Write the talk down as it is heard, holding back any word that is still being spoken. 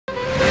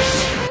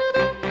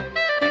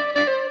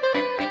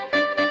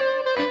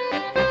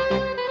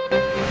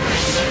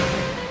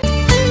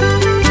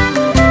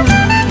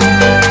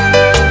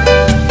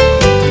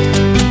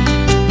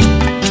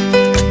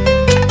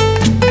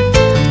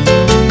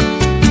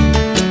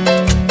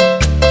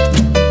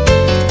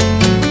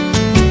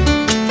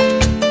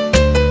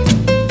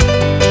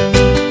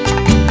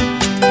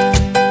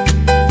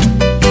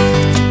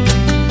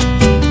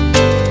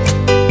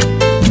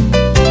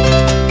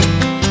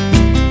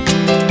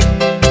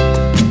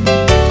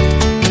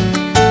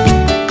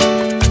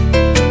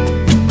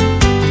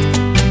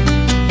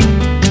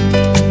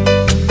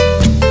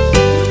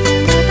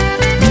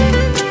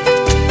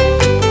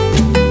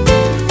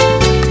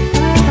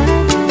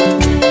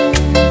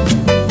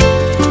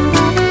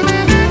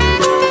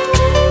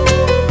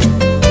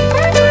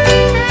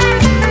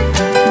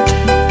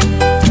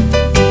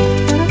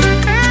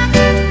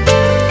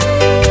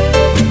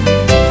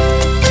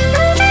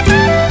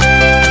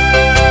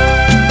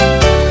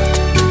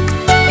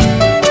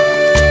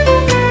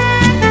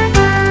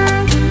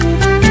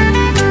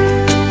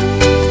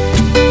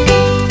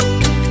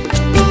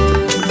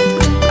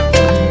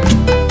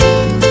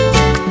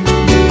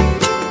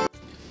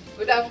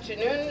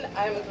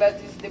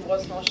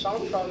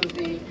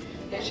the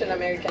Haitian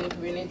American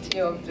community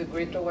of the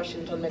Greater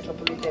Washington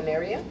metropolitan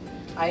area.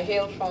 I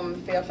hail from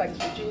Fairfax,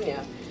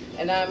 Virginia,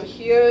 and I'm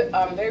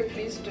very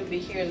pleased to be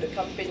here in the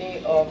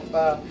company of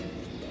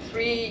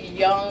 3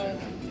 young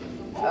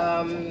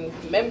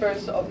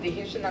members of the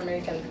Haitian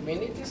American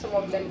community, some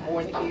of them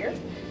born here,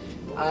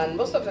 and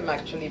most of them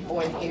actually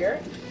born here.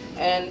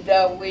 And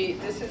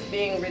this is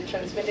being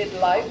retransmitted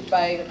live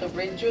by the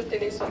Radio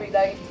Télé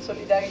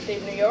Solidarité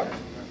in New York,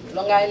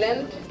 Long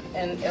Island,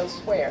 and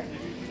elsewhere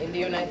in the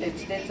United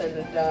States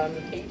and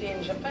Haiti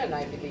and Japan,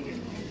 I believe.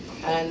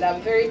 And I'm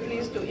very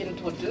pleased to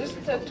introduce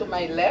to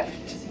my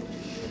left,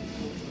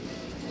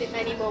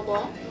 Stephanie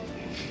Bourbon,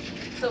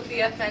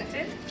 Sophia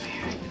Fenton,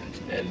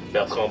 and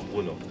Bertrand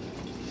Bruno.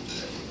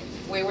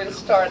 We will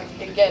start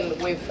again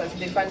with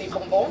Stephanie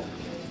Bourbon.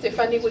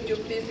 Stephanie, would you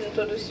please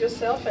introduce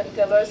yourself and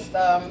tell us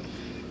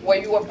where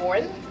you were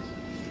born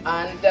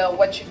and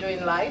what you do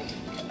in life,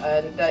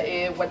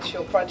 and what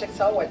your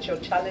projects are, what your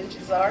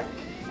challenges are,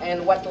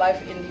 and what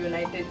life in the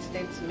United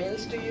States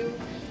means to you,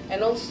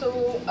 and also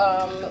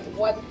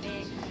what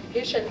the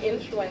Haitian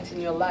influence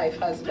in your life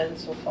has been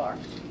so far.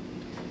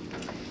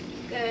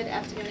 Good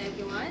afternoon,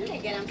 everyone.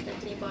 Again, I'm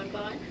Stephanie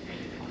Bourbon.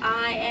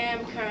 I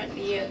am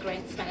currently a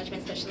grants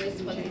management specialist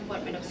for the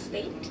Department of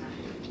State.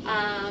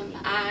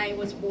 I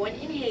was born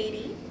in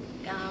Haiti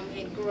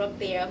and grew up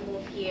there,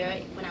 moved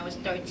here when I was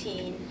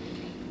 13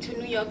 to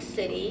New York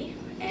City,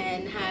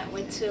 and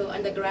went to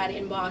undergrad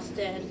in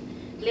Boston,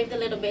 lived a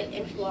little bit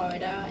in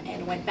Florida,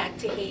 and went back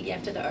to Haiti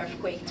after the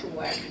earthquake to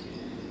work.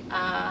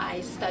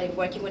 I started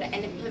working with an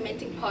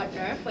implementing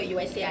partner for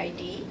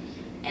USAID,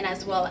 and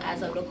as well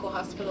as a local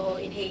hospital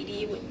in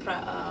Haiti with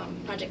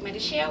Project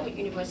Medishare with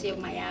University of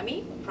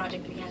Miami, a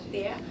project we had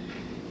there.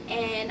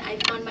 And I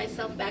found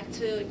myself back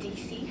to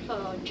DC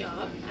for a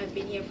job. I've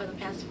been here for the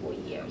past 4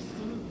 years.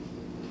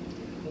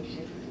 Thank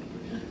you.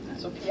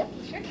 Sophia?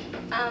 Sure.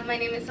 My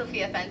name is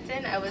Sophia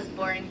Fenton. I was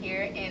born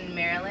here in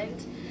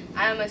Maryland.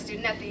 I'm a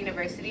student at the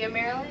University of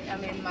Maryland.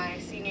 I'm in my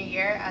senior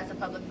year as a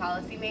public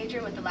policy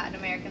major with a Latin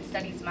American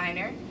Studies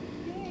minor.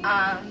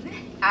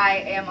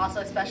 I am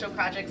also a special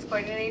projects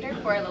coordinator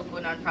for a local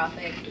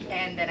nonprofit,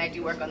 and then I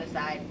do work on the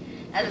side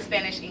as a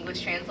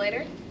Spanish-English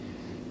translator.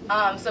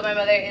 So my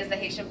mother is a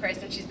Haitian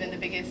person. She's been the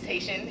biggest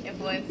Haitian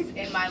influence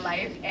in my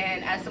life,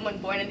 and as someone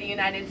born in the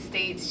United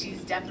States,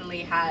 she's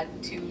definitely had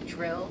to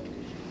drill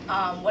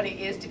what it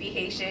is to be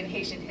Haitian,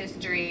 Haitian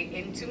history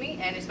into me,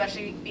 and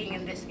especially being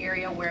in this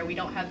area where we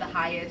don't have the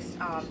highest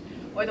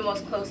or the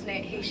most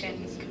close-knit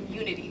Haitian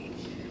community.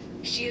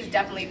 She has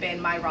definitely been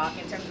my rock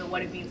in terms of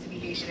what it means to be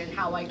Haitian and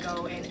how I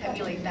go and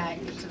emulate that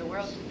into the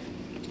world.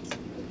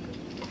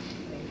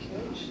 Thank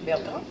you.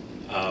 Bertrand?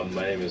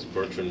 My name is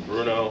Bertrand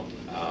Bruno.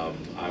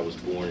 I was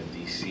born in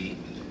DC.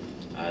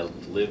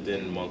 I've lived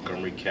in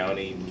Montgomery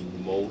County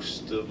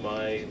most of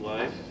my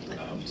life.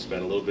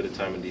 Spent a little bit of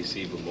time in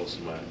DC, but most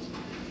of my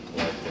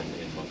life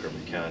in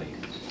Montgomery County.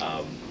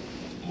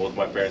 Both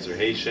my parents are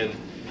Haitian,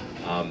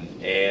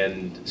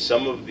 and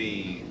some of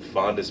the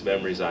fondest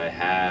memories I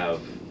have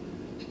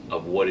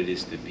of what it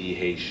is to be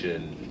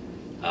Haitian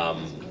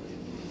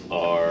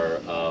are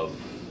of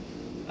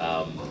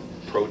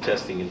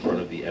protesting in front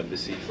of the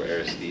embassy for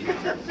Aristide.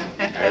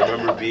 I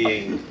remember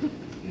being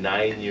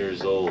 9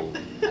 years old,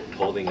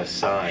 holding a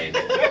sign,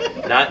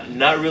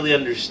 not really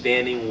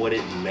understanding what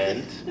it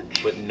meant,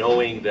 but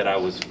knowing that I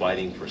was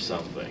fighting for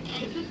something.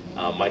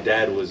 My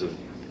dad was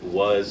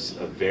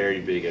a very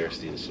big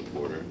Aristide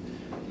supporter,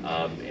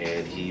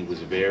 and he was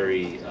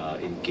very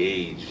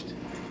engaged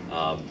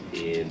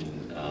in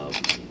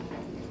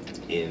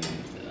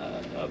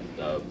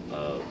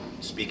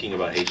speaking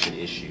about Haitian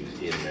issues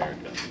in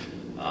America.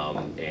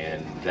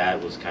 And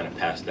that was kind of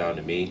passed down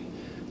to me.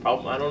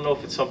 I don't know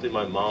if it's something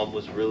my mom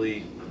was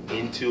really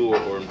into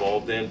or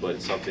involved in, but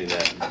it's something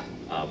that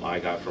I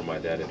got from my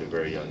dad at a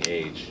very young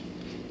age.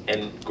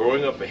 And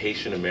growing up a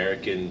Haitian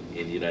American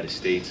in the United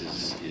States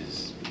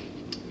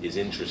is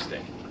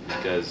interesting,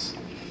 because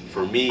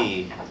for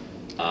me,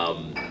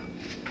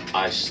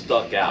 I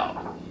stuck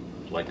out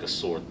like a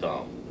sore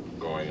thumb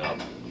growing up,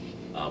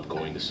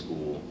 going to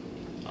school,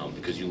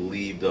 because you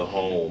leave the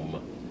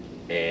home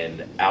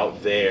and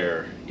out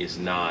there is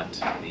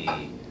not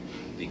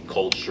the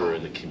culture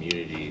and the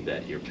community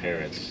that your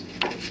parents,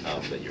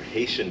 that your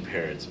Haitian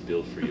parents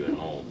build for you at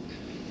home.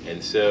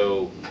 And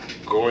so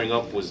growing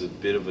up was a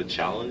bit of a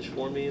challenge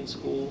for me in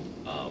school,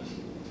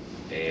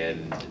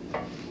 and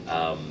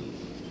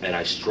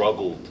I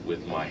struggled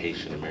with my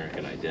Haitian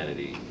American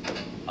identity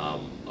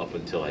up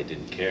until I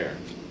didn't care,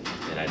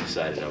 and I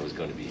decided I was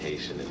going to be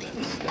Haitian, and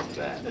that's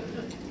that.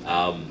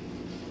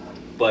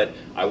 But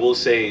I will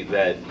say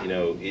that, you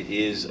know, it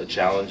is a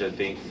challenge, I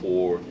think,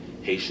 for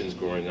Haitians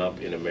growing up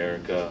in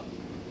America,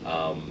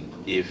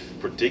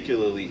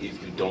 particularly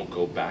if you don't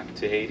go back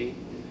to Haiti.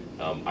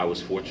 I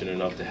was fortunate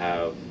enough to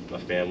have a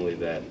family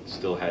that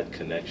still had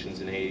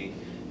connections in Haiti,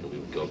 and we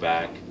would go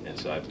back, and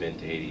so I've been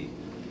to Haiti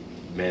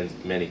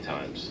many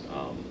times,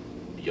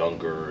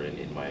 younger and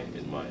in my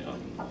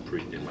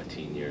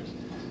teen years.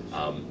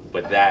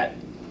 But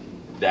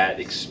that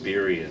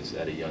experience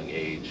at a young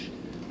age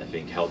I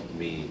think help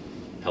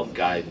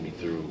guide me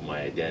through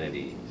my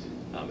identity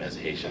as a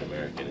Haitian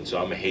American. And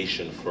so I'm a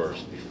Haitian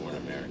first before an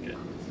American,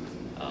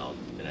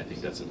 and I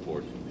think that's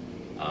important.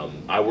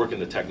 I work in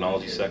the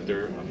technology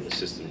sector. I'm a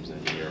systems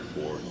engineer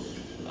for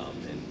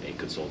a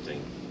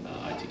consulting,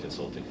 IT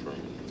consulting firm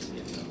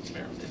in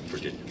Maryland, in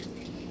Virginia.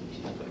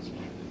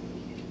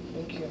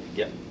 Thank you.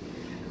 Yeah.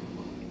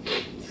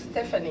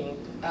 Stephanie,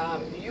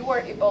 you were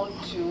able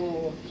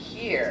to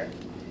hear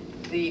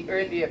the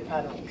earlier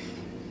panels,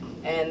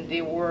 and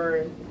they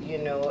were, you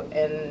know,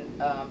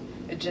 in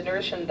a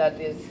generation that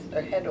is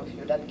ahead of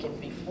you, that came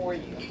before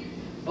you,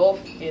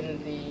 both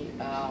in the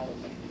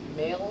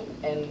male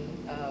and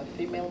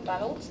female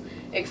panels,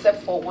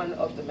 except for one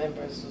of the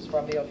members who's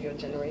probably of your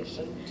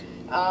generation.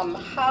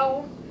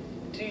 How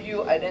do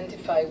you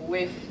identify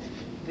with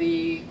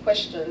the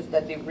questions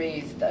that they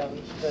raised,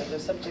 the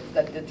subjects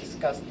that they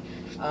discussed?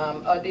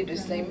 Are they the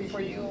same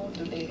for you?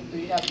 Do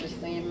you have the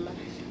same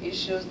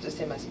issues, the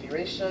same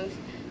aspirations,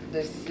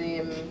 the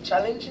same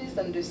challenges,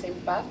 and the same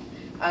path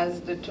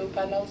as the two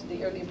panels,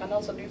 the early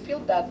panels? Or do you feel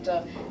that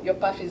your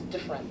path is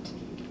different?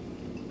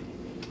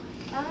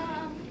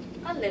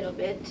 A little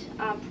bit.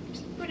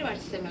 Pretty much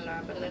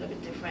similar, but a little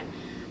bit different.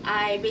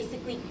 I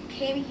basically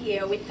came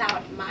here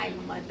without my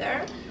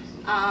mother.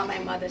 My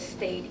mother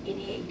stayed in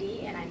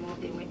Haiti, and I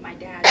moved in with my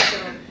dad. So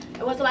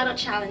there was a lot of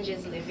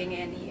challenges living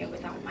in here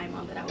without my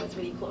mom that I was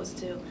really close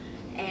to.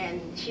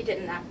 And she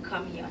did not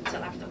come here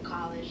until after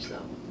college, so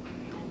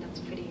and that's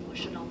pretty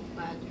emotional.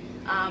 But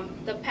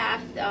the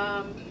path,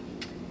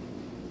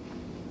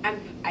 I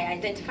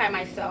identify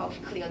myself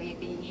clearly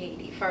being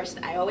Haiti. First,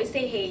 I always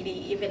say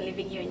Haiti, even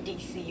living here in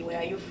DC. Where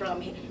are you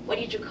from? Where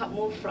did you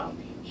move from?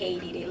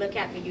 Haiti. They look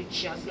at me, you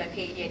just left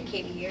Haiti and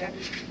came here.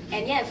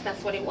 And yes,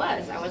 that's what it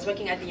was. I was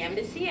working at the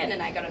embassy, and then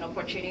I got an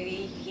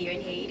opportunity here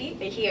in Haiti,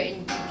 here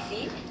in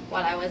DC,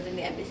 while I was in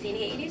the embassy in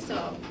Haiti,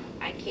 so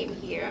I came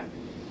here.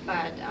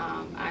 But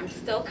I'm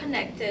still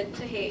connected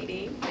to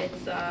Haiti.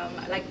 It's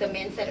like the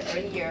man said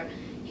earlier,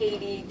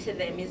 Haiti to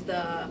them is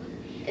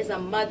a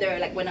mother,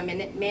 like when a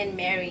man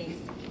marries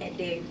and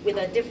they with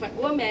a different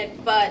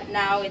woman, but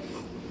now it's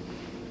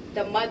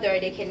the mother,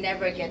 they can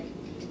never get,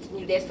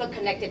 they're still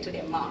connected to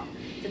their mom.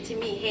 So to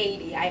me,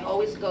 Haiti, I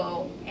always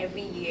go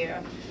every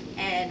year,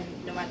 and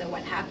no matter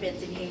what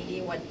happens in Haiti,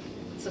 what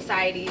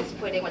society is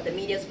putting, what the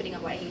media is putting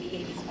about Haiti,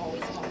 Haiti's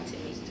always home to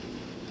me.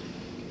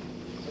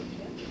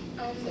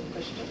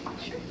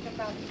 Sure, no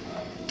problem.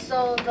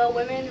 So the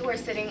women who were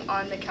sitting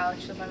on the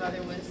couch, so my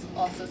mother was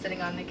also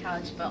sitting on the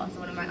couch, but also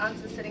one of my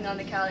aunts was sitting on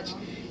the couch.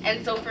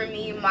 And so for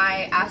me,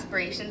 my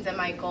aspirations and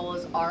my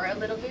goals are a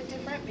little bit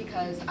different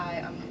because I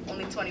am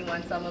only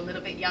 21, so I'm a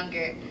little bit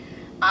younger.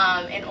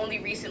 And only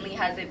recently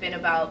has it been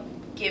about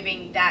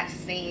giving that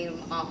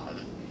same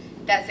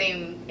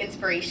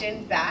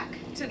inspiration back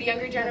to the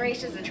younger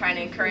generations and trying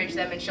to encourage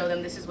them and show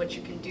them this is what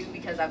you can do,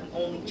 because I'm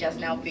only just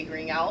now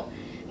figuring out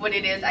what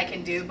it is I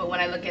can do. But when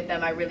I look at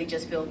them, I really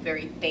just feel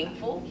very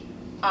thankful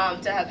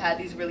to have had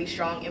these really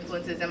strong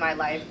influences in my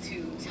life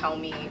to tell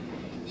me,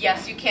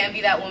 yes, you can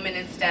be that woman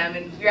in STEM.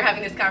 And we were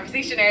having this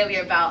conversation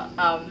earlier about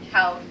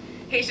how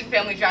Haitian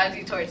family drives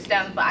you towards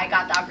STEM, but I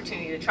got the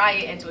opportunity to try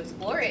it and to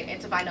explore it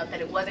and to find out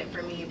that it wasn't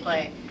for me,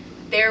 but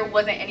there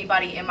wasn't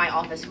anybody in my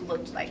office who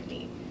looked like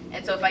me.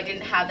 And so if I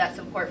didn't have that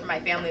support from my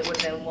family, it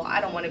would have been, well, I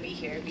don't want to be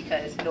here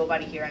because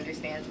nobody here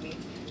understands me.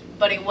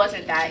 But it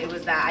wasn't that, it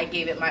was that I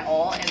gave it my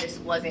all and this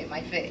wasn't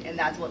my fit, and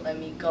that's what let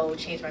me go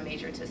change my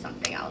major to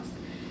something else.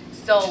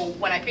 So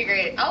when I figured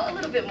it out a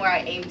little bit more, I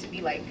aimed to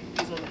be like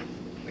these women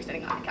who were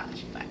sitting on the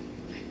couch. But.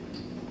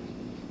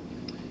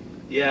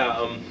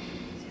 Yeah,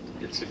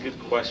 it's a good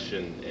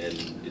question,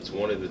 and it's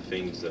one of the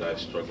things that I've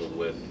struggled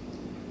with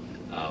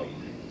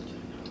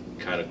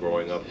kind of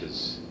growing up,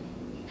 is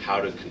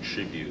how to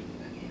contribute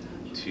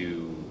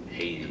to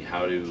Haiti,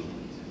 how to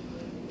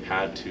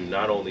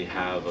not only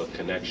have a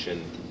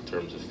connection in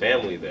terms of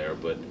family there,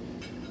 but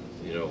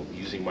you know,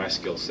 using my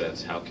skill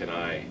sets, how can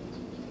I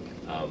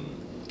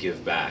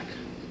give back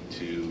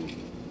to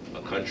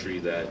a country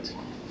that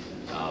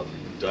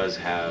does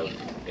have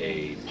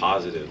a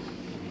positive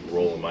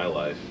role in my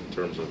life in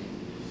terms of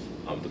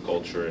the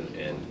culture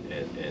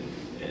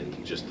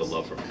and just the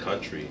love for the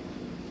country.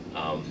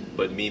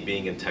 But me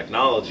being in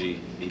technology,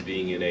 me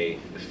being in a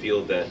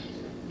field that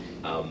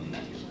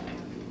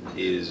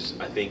is,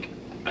 I think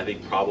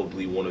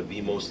probably one of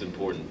the most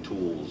important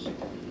tools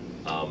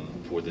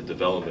for the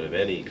development of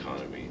any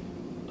economy.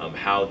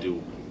 How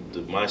do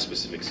my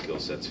specific skill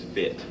sets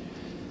fit?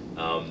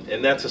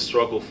 And that's a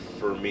struggle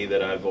for me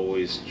that I've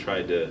always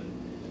tried to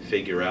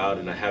figure out,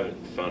 and I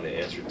haven't found an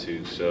answer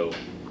to. So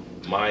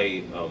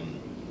I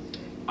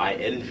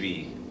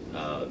envy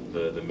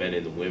the men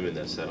and the women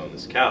that sat on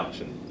this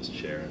couch and this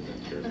chair and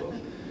that chair as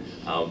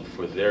well,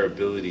 for their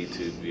ability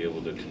to be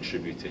able to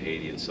contribute to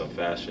Haiti in some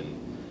fashion,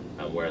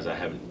 whereas I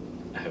haven't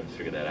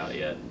figured that out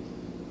yet.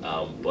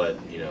 But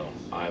you know,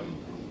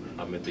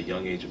 I'm at the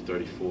young age of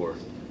 34,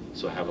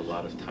 so I have a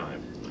lot of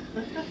time,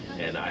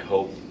 and I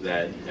hope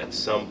that at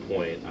some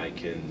point I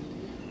can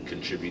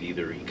contribute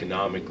either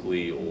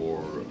economically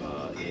or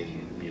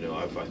in You know,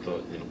 I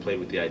thought, you know, played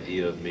with the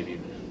idea of maybe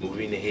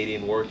moving to Haiti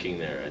and working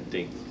there. I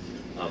think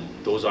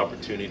those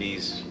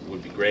opportunities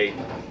would be great,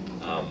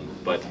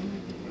 but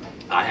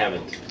I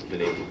haven't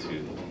been able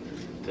to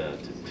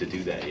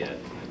do that yet.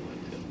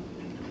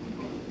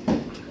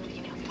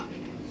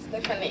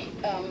 Stephanie,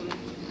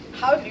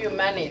 how do you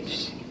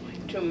manage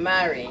to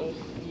marry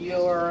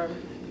your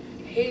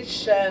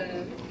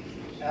Haitian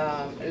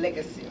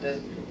legacy,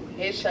 the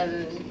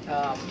Haitian,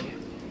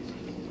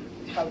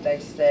 how would I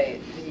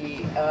say,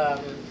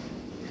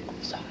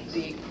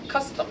 the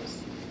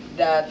customs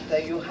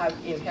that you have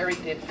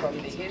inherited from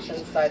the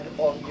Haitian side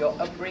of your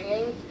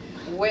upbringing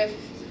with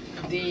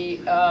the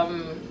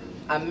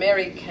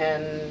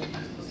American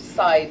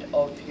side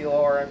of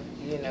your,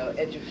 you know,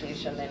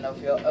 education and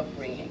of your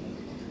upbringing?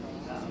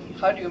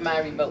 How do you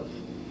marry both?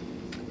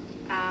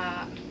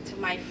 To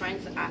my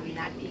friends, I'm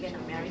not even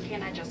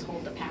American. I just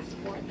hold the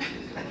passport.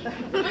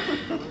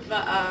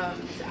 But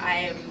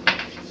I am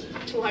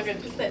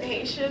 200%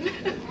 Haitian.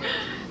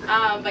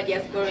 But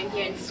yes, growing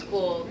here in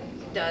school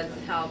does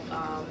help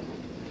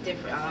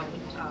different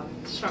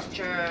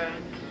structure.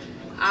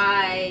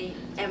 I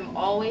am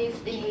always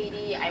in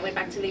Haiti. I went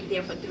back to live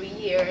there for 3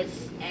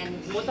 years,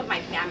 and most of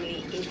my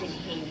family is in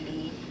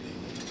Haiti.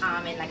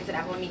 And like I said,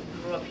 I've only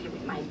grew up here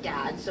with my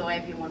dad, so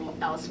everyone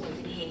else was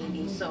in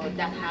Haiti. So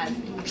that has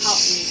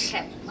helped me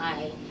keep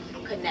my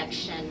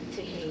connection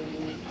to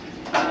Haiti.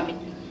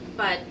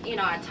 But you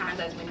know, at times,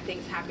 as when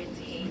things happen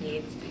to Haiti,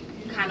 it's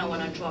kind of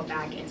want to draw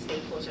back and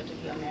stay closer to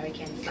the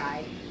American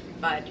side.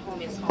 But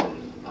home is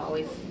home. I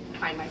always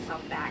find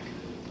myself back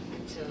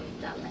to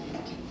that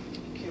land.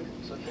 Thank you.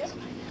 Sophia?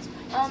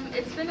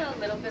 It's been a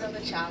little bit of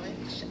a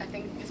challenge, I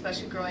think,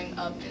 especially growing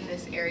up in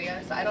this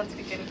area. So I don't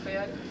speak any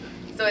Creole.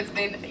 So it's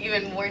been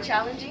even more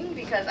challenging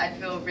because I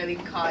feel really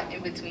caught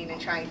in between and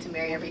trying to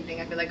marry everything.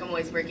 I feel like I'm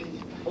always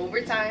working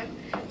overtime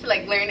to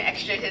like learn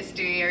extra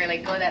history or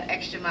like go that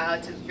extra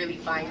mile to really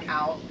find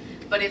out.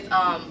 But it's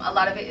a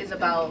lot of it is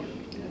about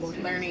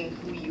learning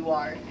who you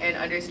are and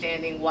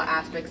understanding what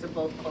aspects of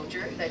both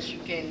culture that you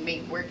can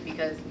make work,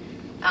 because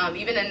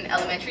even in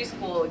elementary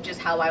school, just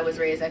how I was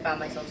raised, I found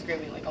myself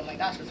screaming like, oh my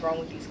gosh, what's wrong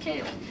with these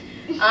kids?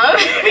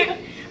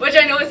 Which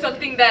I know is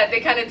something that they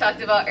kind of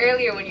talked about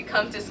earlier when you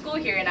come to school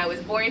here, and I was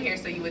born here,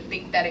 so you would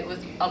think that it was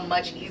a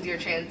much easier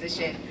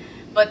transition.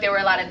 But there were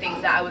a lot of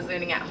things that I was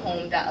learning at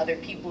home that other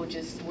people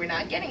just were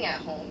not getting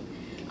at home.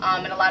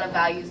 And a lot of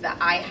values that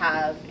I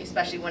have,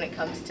 especially when it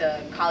comes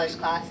to college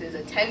classes,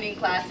 attending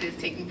classes,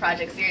 taking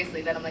projects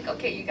seriously, that I'm like,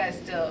 okay, you guys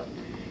still,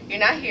 you're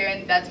not here,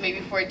 and that's maybe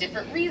for a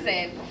different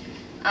reason.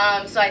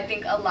 So I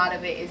think a lot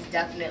of it is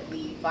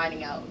definitely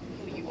finding out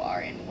who you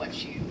are and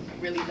what you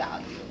really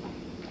value.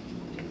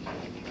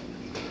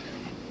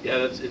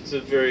 Yeah, it's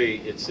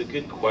a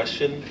good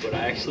question, but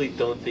I actually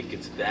don't think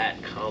it's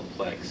that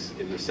complex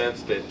in the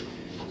sense that,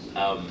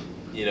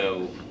 you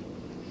know,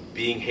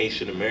 being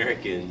Haitian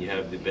American, you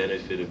have the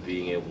benefit of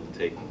being able to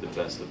take the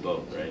best of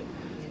both, right?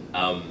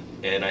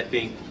 And I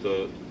think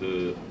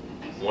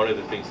one of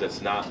the things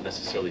that's not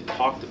necessarily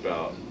talked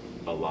about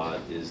a lot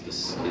is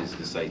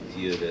this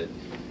idea that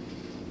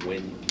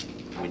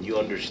when you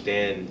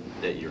understand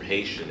that you're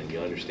Haitian and you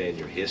understand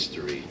your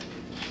history,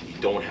 you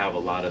don't have a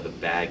lot of the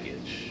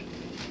baggage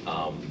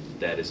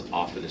that is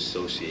often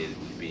associated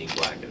with being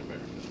black in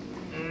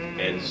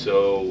America. And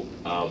so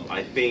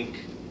I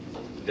think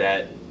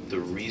that the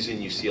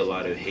reason you see a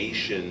lot of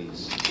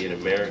Haitians in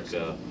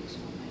America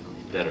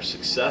that are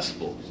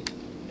successful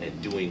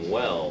and doing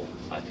well,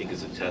 I think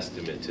is a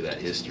testament to that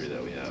history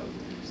that we have,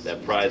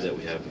 that pride that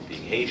we have in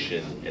being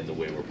Haitian and the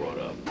way we're brought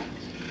up.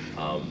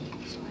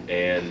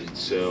 And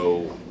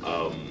so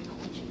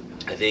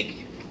I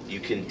think you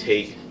can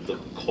take the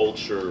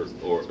culture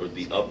or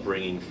the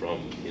upbringing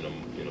from, you know,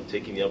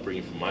 taking the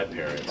upbringing from my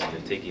parents and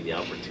then taking the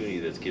opportunity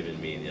that's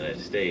given me in the United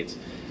States.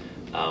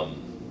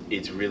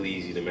 It's really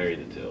easy to marry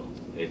the two.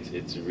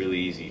 It's really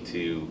easy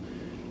to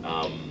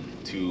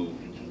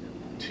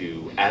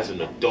as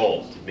an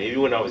adult. Maybe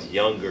when I was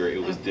younger,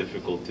 it was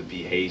difficult to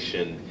be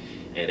Haitian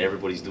and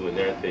everybody's doing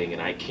their thing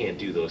and I can't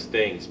do those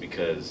things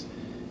because,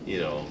 you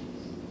know,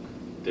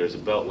 there's a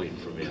belt waiting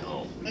for me at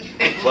home.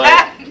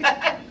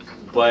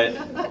 But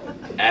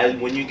as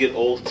when you get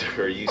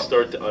older, you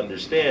start to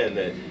understand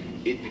that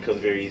it becomes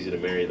very easy to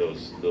marry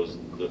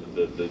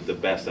the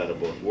best out of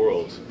both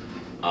worlds.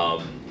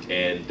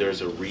 And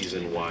there's a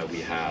reason why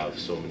we have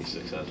so many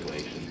successful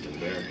Haitians in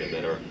America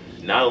that are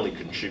not only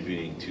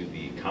contributing to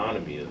the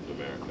economy of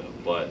America,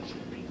 but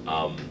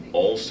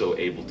also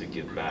able to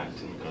give back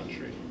to the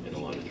country in a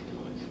lot of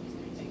different ways.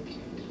 Thank you.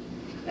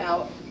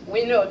 Now,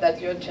 we know that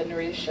your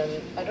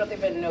generation, I don't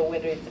even know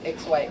whether it's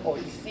X, Y, or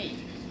Z,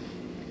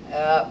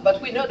 but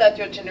we know that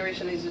your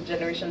generation is a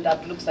generation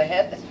that looks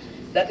ahead,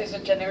 that is a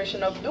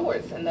generation of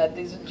doers, and that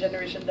is a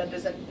generation that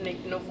doesn't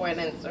make no for an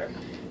answer,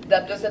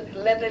 that doesn't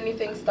let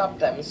anything stop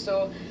them.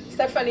 So,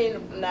 Stephanie,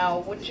 now,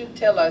 would you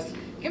tell us,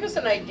 give us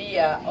an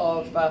idea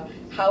of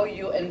how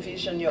you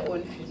envision your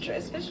own future,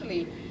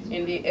 especially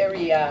in the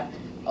area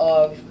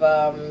of,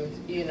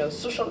 you know,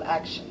 social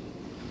action,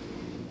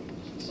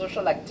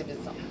 social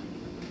activism?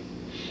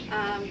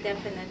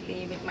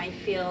 Definitely, with my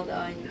field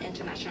on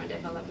international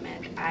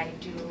development, I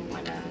do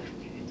want to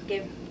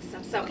give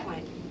some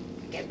point,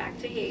 get back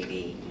to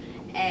Haiti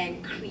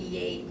and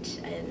create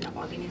an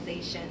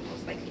organization,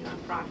 most likely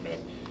nonprofit,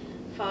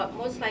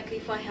 most likely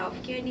for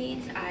healthcare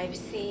needs. I've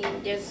seen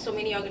there's so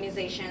many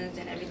organizations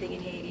and everything in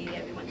Haiti,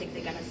 everyone thinks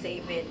they're gonna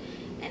save it,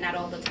 and not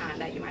all the time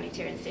that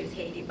humanitarian saves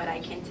Haiti, but I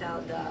can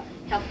tell the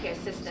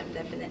healthcare system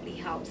definitely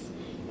helps.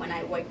 When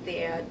I worked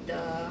there,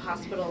 the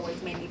hospital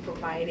was mainly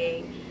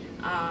providing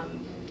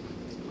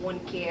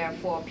wound care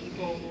for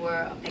people who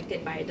were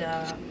affected by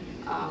the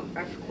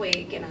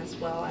earthquake, and as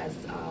well as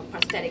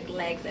prosthetic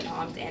legs and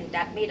arms, and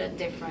that made a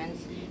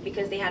difference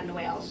because they had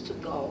nowhere else to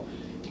go.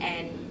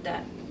 And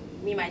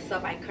me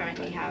myself, I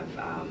currently have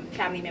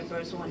family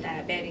members who are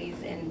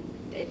diabetes, and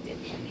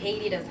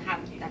Haiti doesn't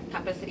have that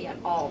capacity at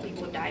all.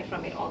 People die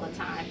from it all the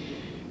time.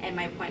 And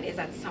my point is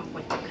at some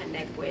point to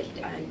connect with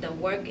the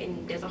work,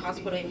 and there's a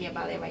hospital in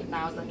nearby right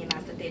now,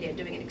 Zaminasa, they're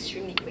doing an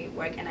extremely great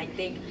work, and I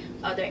think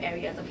other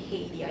areas of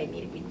Haiti I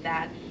need with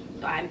that.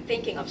 So I'm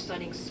thinking of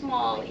starting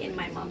small in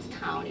my mom's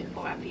town in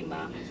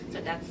Show-Apr.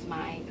 So that's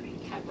my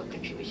type of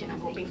contribution. I'm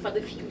hoping for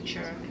the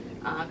future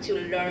to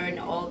learn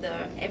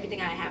everything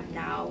I have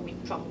now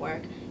from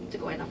work, to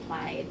go and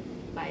apply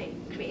it by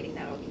creating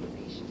that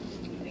organization.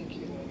 Thank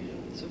you.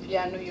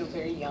 Sophia, I know you're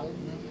very young.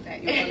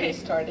 You're only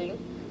starting,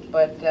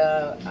 but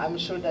I'm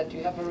sure that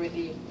you have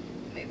already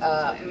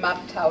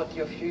mapped out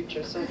your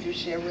future. So do you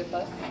share with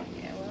us?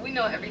 We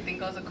know everything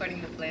goes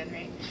according to plan,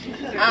 right?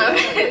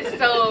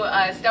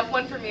 Step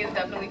one for me is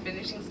definitely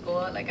finishing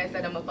school. Like I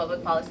said, I'm a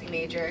public policy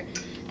major,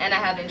 and I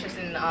have interest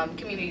in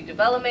community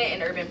development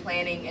and urban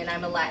planning, and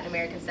I'm a Latin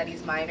American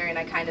Studies minor, and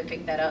I kind of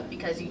picked that up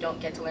because you don't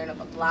get to learn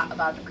a lot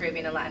about the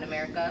Caribbean and Latin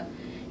America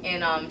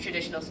in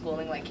traditional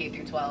schooling like K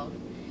through 12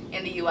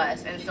 in the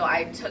U.S. And so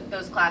I took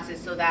those classes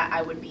so that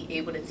I would be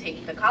able to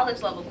take the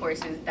college level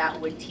courses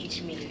that would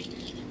teach me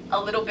a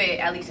little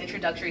bit, at least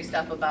introductory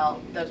stuff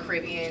about the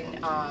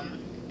Caribbean,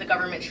 the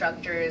government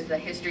structures, the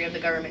history of the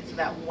government, so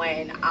that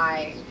when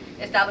I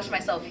establish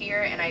myself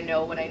here and I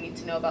know what I need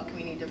to know about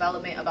community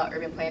development, about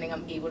urban planning,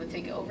 I'm able to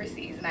take it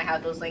overseas, and I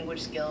have those language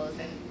skills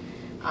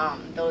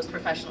and those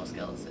professional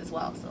skills as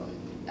well. So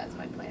that's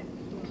my plan.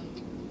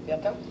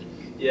 Beato?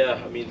 Yeah,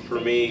 I mean,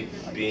 for me,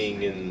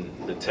 being in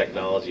the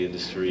technology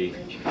industry,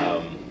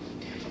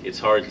 it's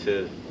hard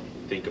to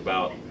think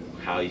about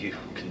how you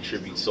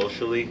contribute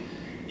socially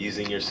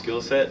using your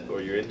skill set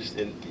or your interest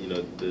in,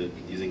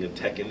 using a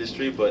tech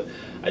industry. But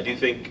I do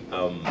think,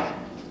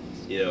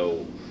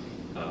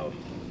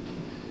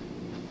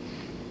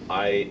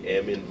 I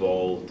am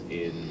involved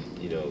in,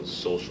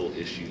 social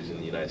issues in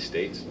the United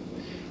States.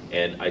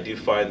 And I do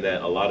find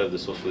that a lot of the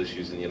social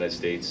issues in the United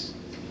States,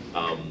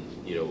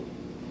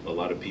 a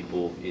lot of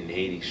people in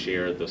Haiti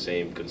share the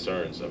same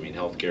concerns. I mean,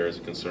 healthcare is a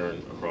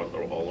concern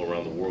all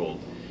around the world,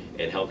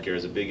 and healthcare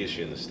is a big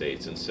issue in the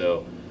States. And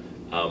so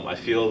I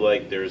feel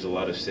like there's a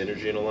lot of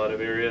synergy in a lot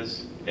of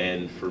areas.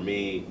 And for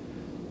me,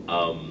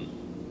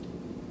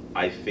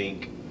 I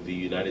think the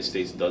United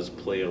States does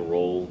play a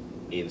role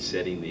in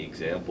setting the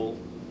example,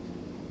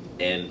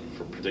 and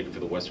particularly for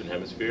the Western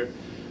Hemisphere.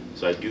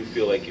 So I do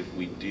feel like if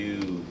we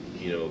do,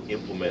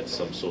 implement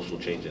some social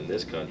change in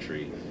this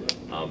country,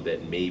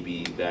 that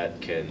maybe that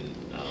can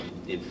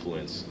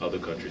influence other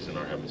countries in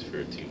our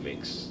hemisphere to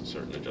make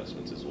certain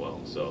adjustments as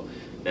well. So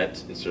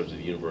that's in terms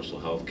of universal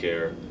health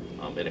care,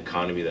 an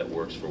economy that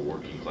works for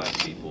working class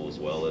people as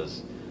well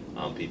as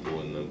people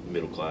in the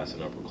middle class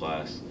and upper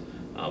class.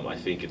 I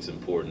think it's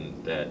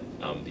important that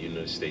the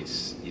United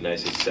States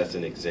sets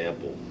an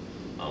example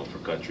for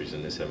countries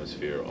in this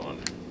hemisphere on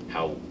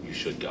how you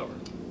should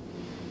govern.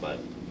 But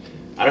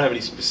I don't have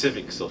any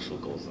specific social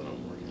goals that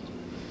I'm working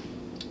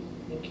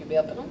on. Thank you,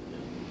 Beato.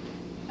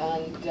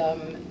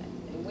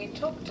 And we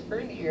talked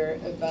earlier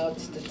about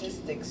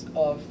statistics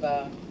of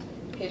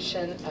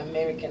Haitian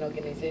American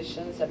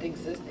organizations that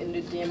exist in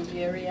the DMV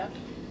area.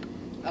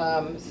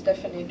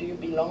 Stephanie, do you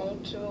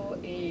belong to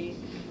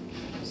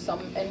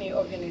any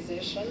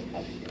organization?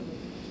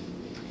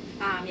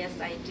 Yes,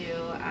 I do.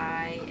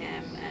 I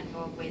am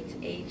involved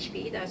with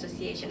AHP, the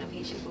Association of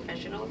Haitian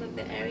Professionals of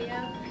the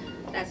area.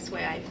 That's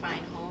where I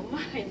find home.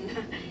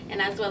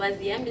 And as well as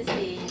the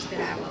embassy, still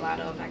have a lot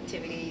of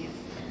activities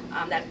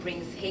that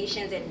brings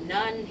Haitians and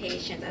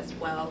non-Haitians as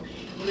well,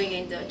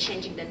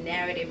 changing the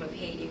narrative of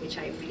Haiti, which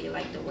I really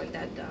like the work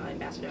that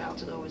Ambassador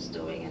Altador was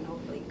doing, and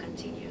hopefully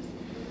continues.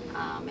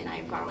 And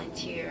I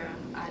volunteer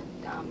at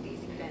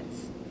these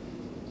events.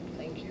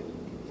 Thank you.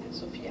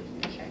 Sophia?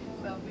 Sure.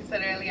 So we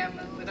said earlier I'm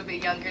a little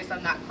bit younger, so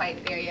I'm not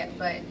quite there yet,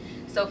 but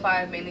so far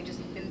I've mainly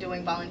just been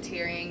doing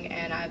volunteering,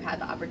 and I've had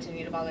the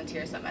opportunity to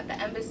volunteer some at the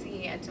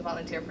embassy and to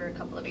volunteer for a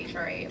couple of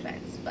HRA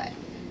events, but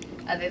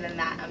other than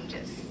that, I'm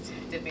just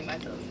dipping my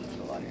toes into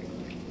the water.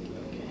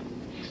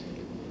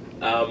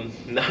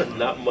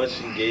 Not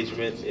much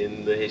engagement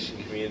in the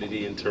Haitian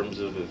community in terms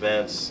of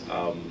events,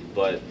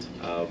 but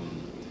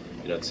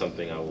it's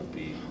something I will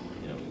be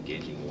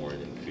engaging more in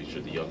the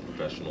future. The young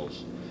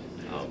professionals,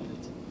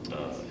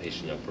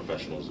 Haitian Young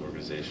Professionals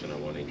organization I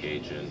want to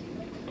engage in.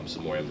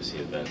 some more embassy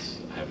events.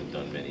 I haven't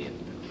done many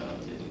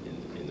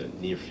in the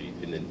near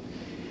future.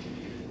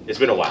 It's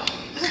been a while,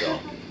 so.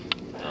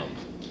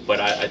 But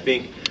I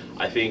think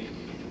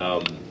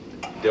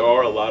there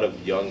are a lot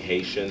of young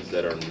Haitians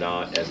that are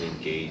not as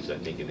engaged, I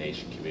think, in the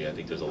Haitian community. I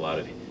think there's a lot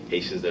of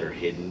Haitians that are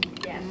hidden.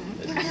 Yes.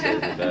 As you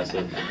said,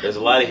 Professor. There's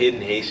a lot of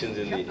hidden Haitians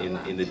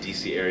in the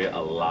DC area,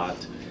 a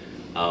lot.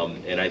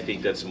 And I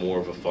think that's more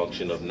of a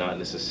function of not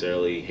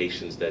necessarily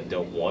Haitians that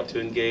don't want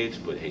to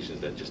engage, but Haitians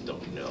that just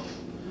don't know.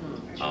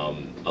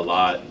 A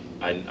lot,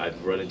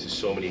 I've run into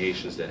so many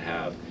Haitians that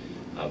have,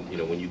 you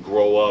know, when you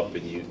grow up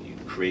and you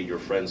create your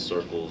friend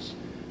circles,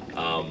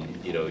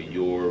 you know,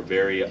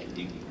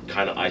 you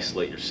kind of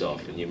isolate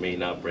yourself, and you may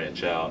not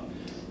branch out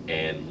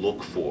and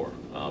look for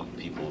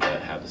people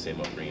that have the same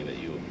upbringing that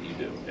you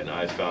do. And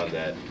I found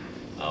that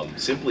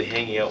simply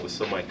hanging out with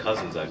some of my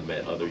cousins, I've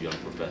met other young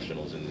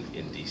professionals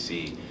in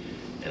DC,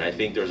 and I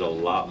think there's a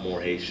lot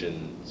more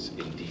Haitians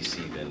in DC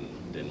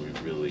than we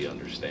really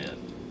understand.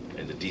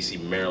 And the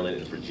DC, Maryland,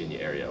 and Virginia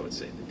area, I would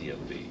say, the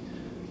DMV.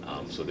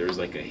 So there's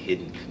like a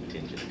hidden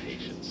contingent of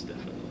Haitians,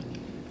 definitely.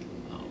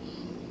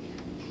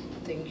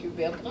 Thank you,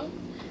 Bertrand.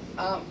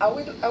 I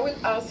will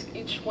ask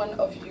each one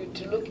of you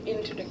to look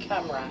into the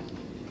camera,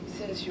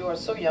 since you are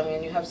so young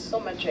and you have so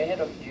much ahead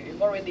of you.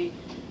 You've already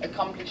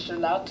accomplished a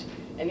lot,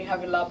 and you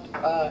have a lot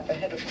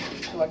ahead of you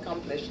to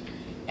accomplish.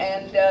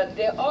 And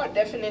there are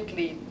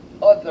definitely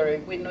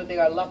we know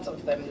there are lots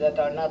of them that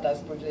are not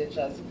as privileged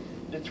as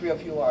the three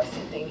of you are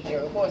sitting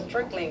here, who are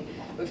struggling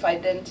with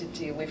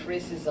identity, with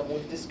racism,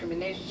 with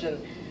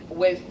discrimination,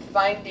 with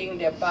finding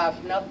their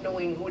path, not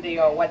knowing who they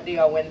are, what they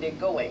are, when they're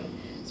going.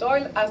 So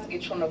I'll ask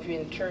each one of you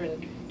in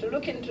turn to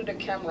look into the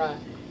camera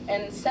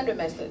and send a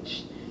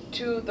message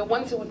to the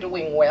ones who are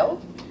doing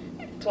well,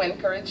 to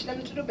encourage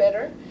them to do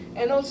better,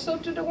 and also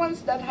to the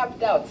ones that have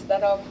doubts,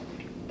 that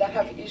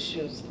have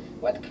issues.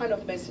 What kind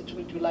of message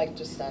would you like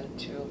to send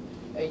to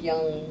a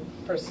young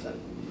person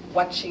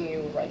watching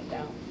you right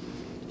now?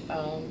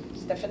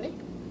 Stephanie?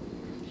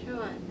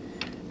 Sure.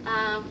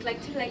 I'd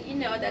like to let you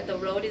know that the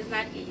road is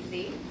not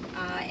easy,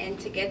 and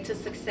to get to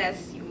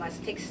success, you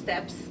must take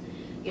steps.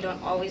 You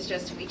don't always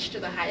just reach to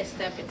the highest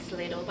step. It's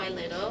little by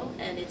little,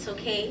 and it's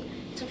okay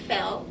to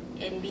fail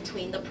in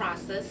between the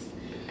process,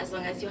 as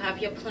long as you have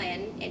your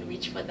plan and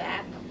reach for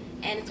that.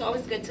 And it's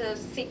always good to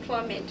seek for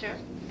a mentor,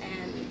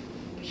 and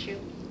wish you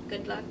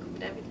good luck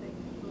with everything.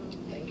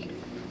 Thank you.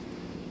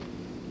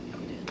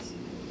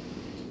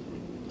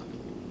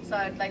 So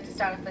I'd like to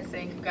start off by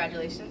saying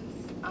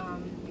congratulations,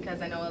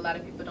 because I know a lot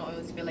of people don't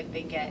always feel like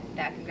they get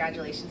that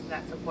congratulations and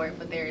that support,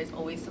 but there is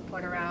always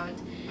support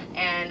around.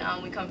 And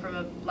we come from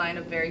a line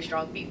of very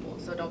strong people,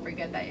 so don't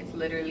forget that it's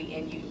literally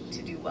in you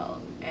to do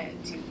well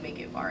and to make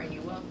it far, and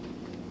you will.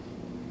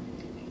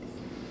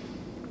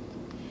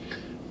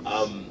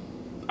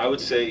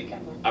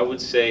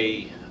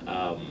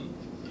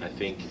 I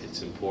think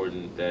it's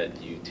important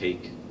that you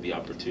take the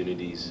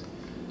opportunities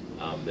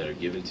that are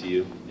given to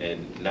you,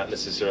 and not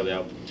necessarily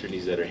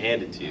opportunities that are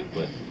handed to you,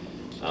 but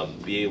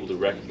be able to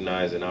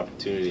recognize an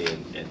opportunity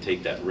and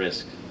take that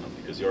risk,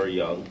 because you're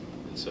young,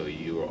 and so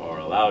you are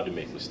allowed to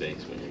make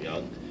mistakes when you're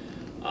young.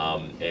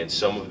 And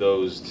some of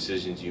those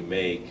decisions you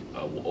make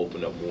will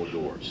open up more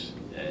doors.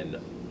 And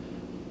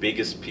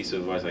biggest piece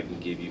of advice I can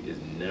give you is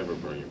never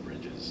burn your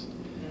bridges.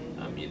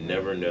 You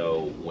never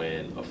know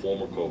when a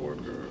former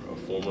coworker, a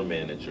former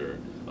manager,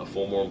 a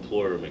former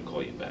employer may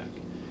call you back.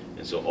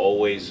 And so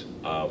always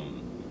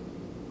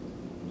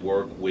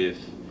work with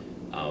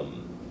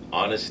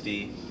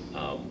honesty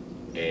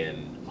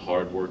and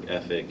hard work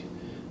ethic,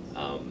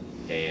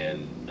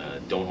 and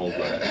don't hold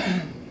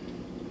grudges.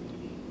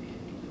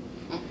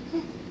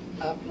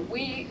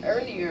 We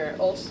earlier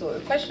also, a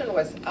question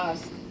was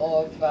asked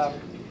of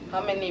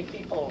how many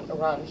people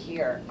around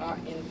here are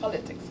in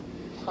politics.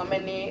 How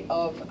many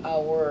of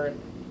our,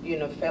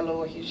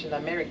 fellow Haitian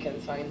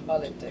Americans are in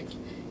politics?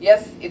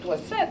 Yes, it was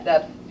said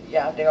that,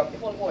 yeah, there are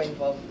people who are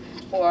involved,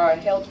 who are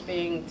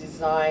helping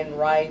design,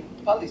 write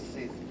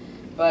policies.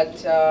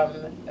 But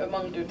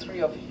among the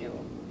three of you,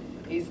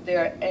 is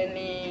there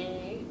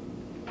any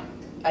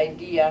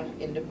idea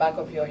in the back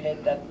of your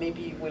head that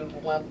maybe you will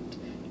want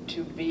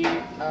to be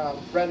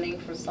running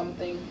for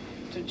something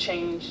to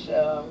change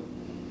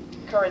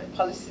current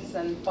policies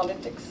and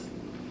politics?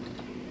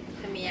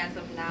 For me, as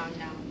of now,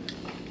 no.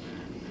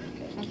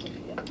 Okay,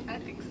 Sophia. I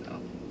think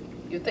so.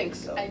 You think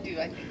so? I do,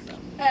 I think so.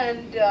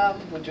 And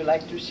would you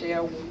like to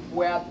share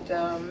what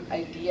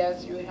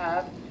ideas you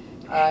have?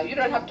 You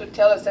don't have to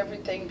tell us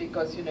everything,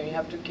 because you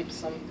have to keep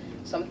some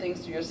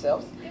things to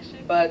yourselves. Yeah, sure.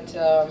 But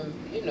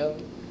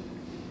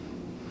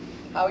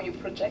how you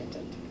project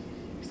it.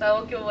 So I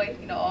won't give away,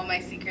 all my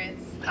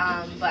secrets.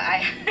 But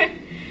I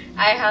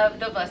have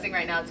the blessing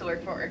right now to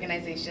work for an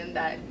organization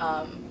that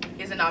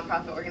is a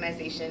nonprofit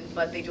organization,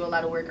 but they do a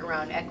lot of work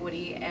around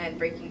equity and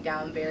breaking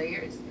down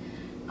barriers.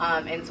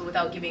 And so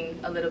without giving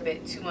a little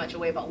bit too much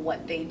away about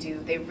what they do,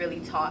 they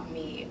really taught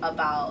me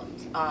about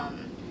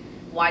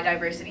why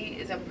diversity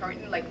is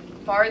important, like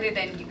farther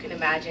than you can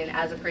imagine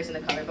as a person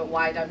of color, but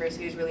why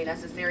diversity is really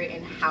necessary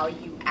and how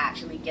you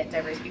actually get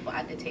diverse people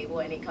at the table,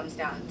 and it comes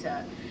down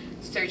to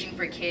searching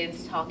for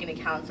kids, talking to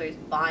counselors,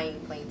 buying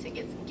plane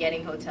tickets,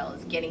 getting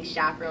hotels, getting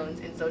chaperones.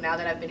 And so now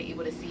that I've been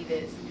able to see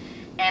this,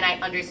 and I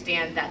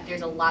understand that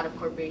there's a lot of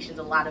corporations,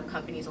 a lot of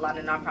companies, a lot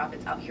of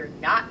nonprofits out here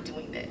not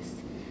doing this,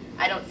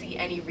 I don't see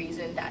any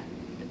reason that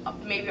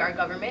maybe our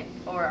government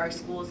or our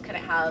schools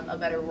couldn't have a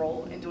better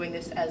role in doing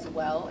this as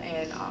well.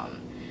 And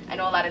I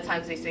know a lot of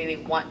times they say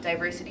they want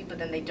diversity, but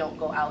then they don't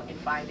go out and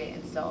find it.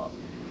 And so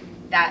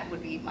that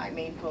would be my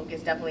main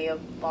focus. Definitely a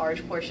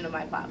large portion of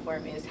my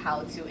platform is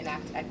how to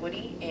enact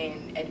equity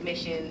in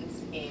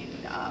admissions, in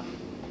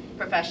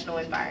professional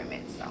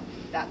environments. So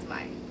that's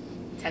my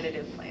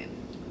tentative plan.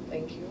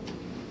 Thank you.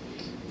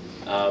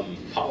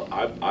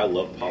 I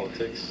love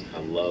politics. I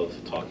love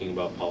talking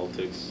about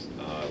politics.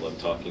 I love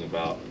talking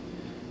about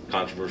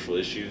controversial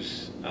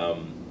issues.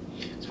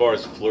 As far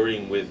as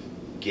flirting with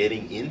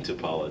getting into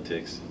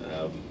politics,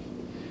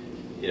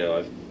 you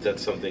know,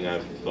 that's something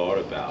I've thought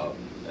about,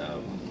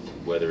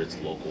 whether it's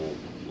local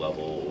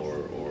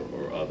level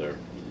or other.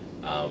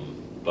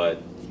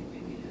 But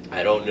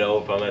I don't know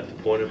if I'm at the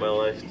point in my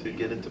life to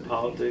get into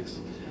politics,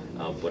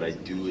 but I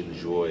do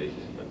enjoy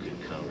a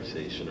good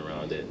conversation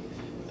around it.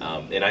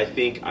 And I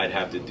think I'd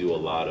have to do a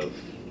lot of,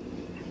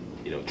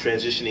 you know,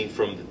 transitioning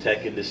from the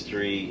tech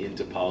industry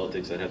into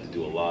politics. I'd have to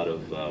do a lot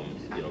of,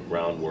 you know,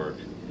 groundwork,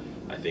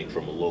 I think,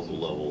 from a local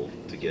level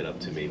to get up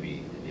to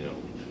maybe, you know,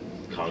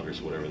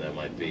 Congress, whatever that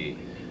might be,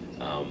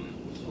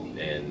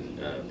 and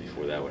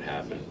before that would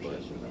happen.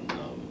 But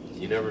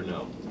you never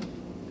know.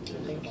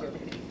 Thank you.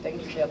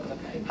 Thank you.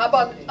 How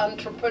about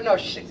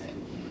entrepreneurship?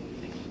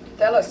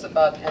 Tell us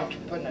about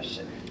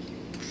entrepreneurship.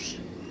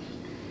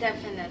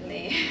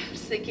 Definitely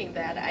seeking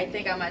that. I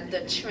think I'm at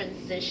the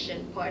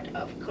transition part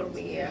of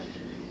career.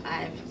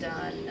 I've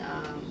done,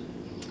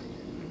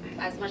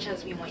 as much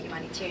as we want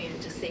humanitarian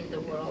to save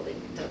the world,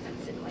 it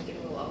doesn't seem like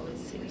it will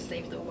always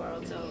save the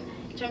world. So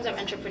in terms of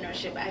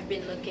entrepreneurship, I've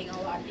been looking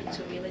a lot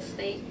into real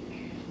estate,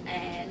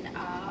 and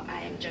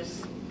I am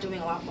just doing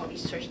a lot more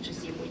research to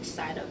see which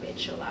side of it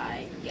shall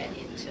I get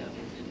into.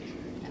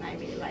 And I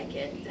really like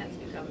it. That's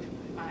become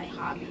my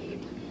hobby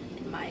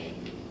in my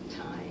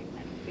time,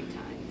 my free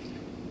time.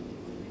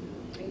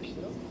 Thank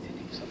you.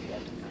 Sophia?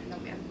 No,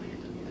 ma'am.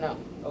 No.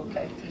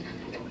 Okay.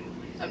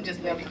 I'm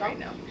just living right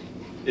now.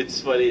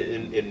 It's funny,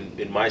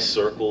 in my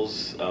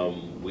circles,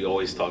 we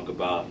always talk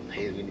about,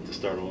 hey, we need to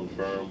start our own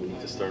firm, we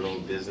need to start our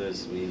own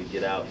business, we need to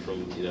get out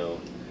from, you know,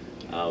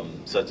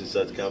 such and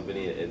such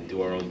company and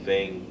do our own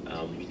thing.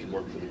 We can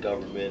work for the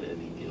government,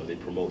 and, you know, they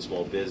promote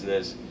small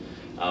business.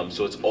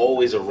 So it's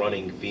always a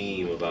running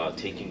theme about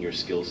taking your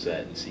skill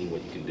set and seeing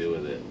what you can do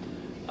with it.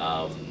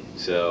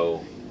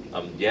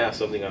 Yeah,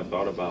 something I've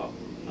thought about.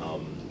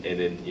 And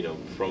then, you know,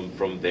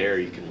 from there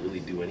you can really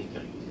do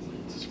anything.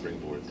 It's a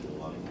springboard to a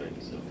lot of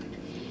things. So.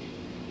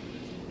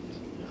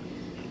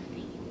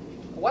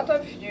 What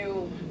have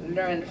you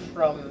learned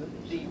from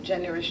the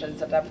generations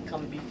that have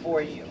come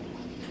before you?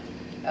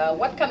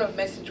 What kind of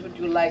message would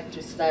you like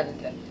to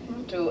send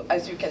to,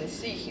 as you can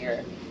see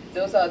here,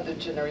 those are the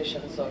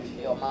generations of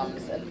your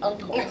moms and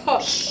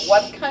uncles.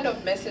 What kind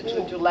of message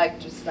would you like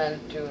to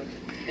send to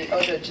the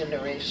other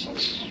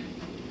generations?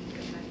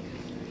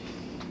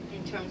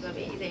 In terms of,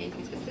 is there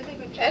anything specific?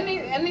 Or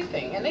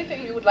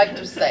anything you would like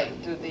to say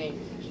to the,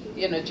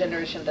 you know,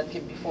 generation that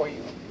came before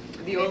you?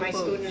 The old my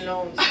student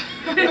loans.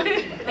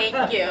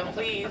 Thank you,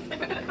 please.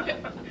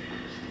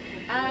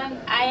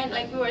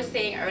 Like we were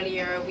saying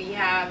earlier, we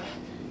have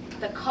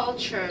the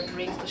culture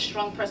brings the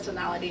strong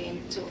personality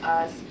into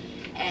us,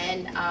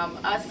 and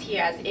us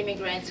here as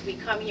immigrants, we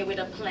come here with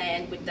a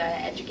plan, with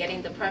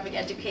getting the perfect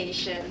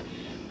education.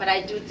 But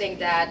I do think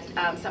that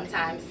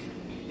sometimes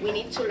we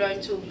need to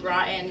learn to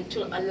broaden,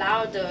 to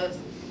allow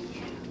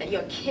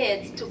your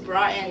kids to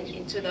broaden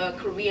into the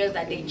careers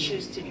that they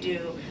choose to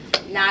do,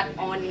 not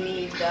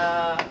only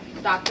the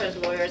doctors,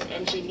 lawyers,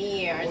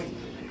 engineers,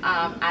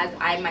 as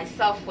I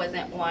myself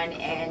wasn't one.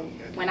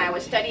 And when I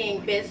was studying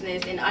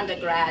business in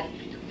undergrad,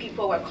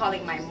 people were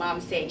calling my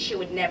mom saying she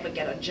would never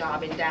get a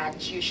job and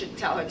that you should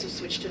tell her to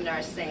switch to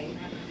nursing.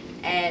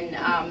 And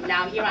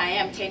now here I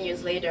am 10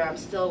 years later, I'm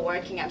still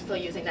working, I'm still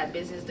using that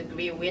business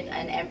degree with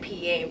an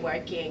MPA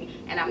working,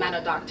 and I'm not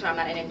a doctor, I'm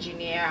not an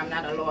engineer, I'm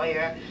not a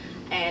lawyer.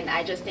 And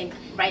I just think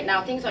right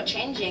now things are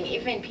changing.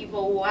 Even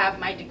people who have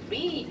my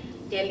degree,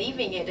 they're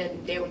leaving it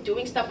and they're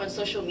doing stuff on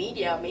social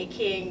media,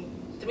 making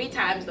 3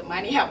 times the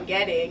money I'm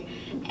getting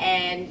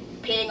and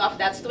paying off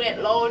that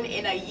student loan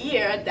in a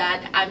year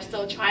that I'm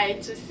still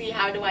trying to see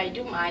how do I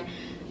do mine.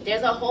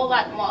 There's a whole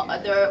lot more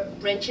other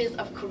branches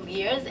of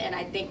careers, and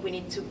I think we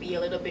need to be a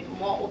little bit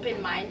more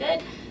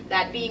open-minded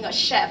that being a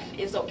chef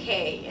is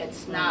okay.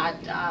 It's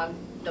not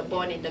the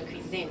born in the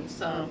cuisine.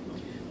 So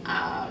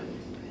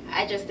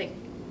I just think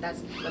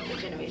that's what the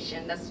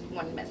generation, that's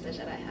one message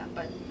that I have,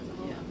 but as a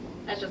whole,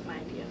 that's just my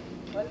idea.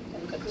 Well,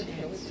 we can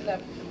continue. We still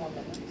have a few more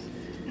minutes.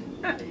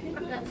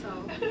 That's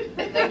all.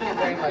 Thank you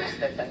very much,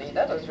 Stephanie.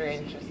 That was very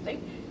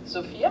interesting.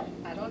 Sophia?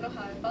 I don't know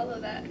how I follow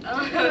that.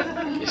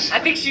 I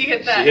think she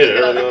hit that. She hit it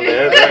early on the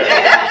head there.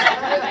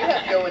 Well, you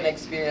have your own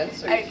experience,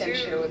 so you I can do.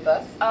 share with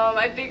us.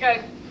 I think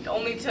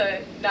only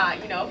to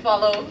not,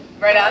 follow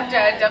right after.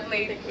 I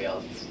definitely. I think we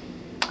all.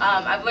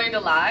 I've learned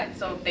a lot,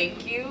 so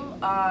thank you.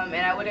 And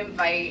I would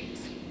invite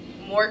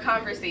more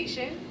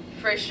conversation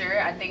for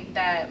sure. I think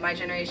that my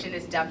generation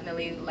is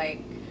definitely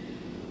like,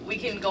 we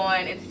can go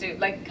on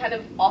like kind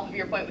of off of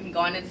your point, we can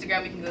go on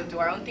Instagram, we can go do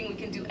our own thing, we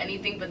can do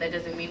anything, but that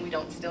doesn't mean we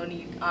don't still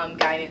need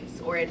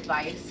guidance or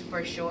advice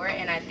for sure.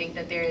 And I think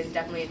that there is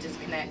definitely a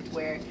disconnect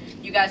where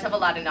you guys have a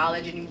lot of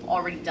knowledge and you've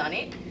already done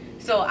it.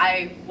 So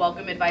I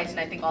welcome advice, and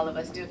I think all of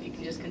us do, if you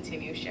can just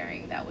continue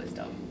sharing that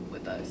wisdom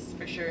with us,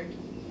 for sure.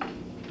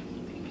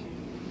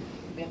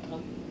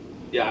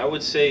 Yeah, I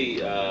would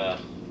say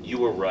you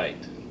were right.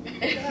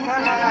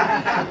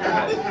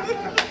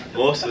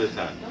 Most of the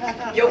time.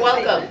 You're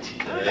welcome.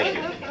 Thank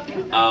you.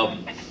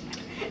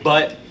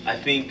 But I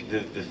think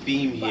the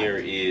theme here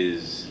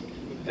is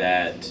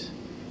that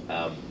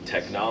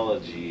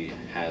technology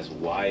has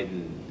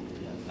widened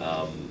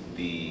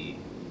the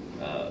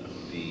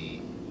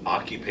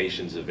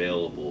occupations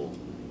available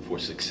for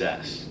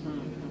success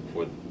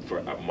for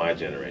my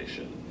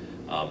generation.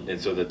 And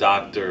so the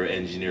doctor,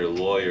 engineer,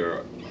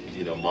 lawyer,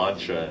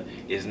 mantra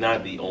is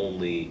not the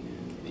only,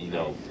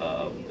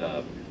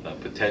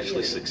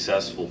 potentially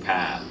successful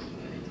path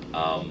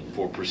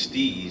for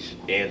prestige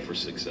and for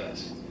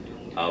success.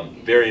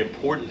 Very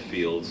important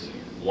fields,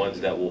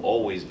 ones that will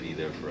always be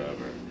there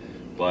forever,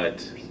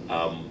 but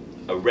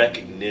a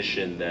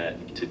recognition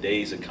that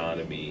today's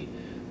economy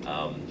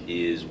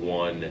is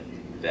one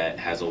that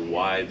has a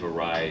wide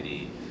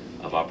variety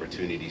of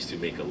opportunities to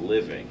make a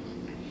living,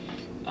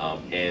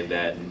 and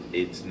that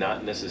it's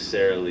not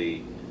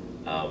necessarily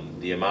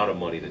the amount of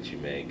money that you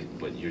make,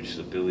 but your just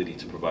ability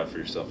to provide for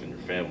yourself and your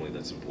family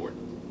that's important.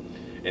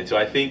 And so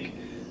I think,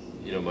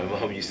 my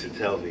mom used to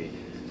tell me,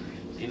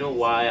 you know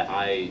why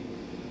I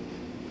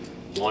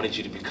wanted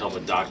you to become a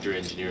doctor,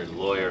 engineer, and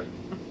lawyer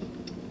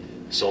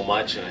so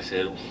much? And I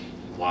said,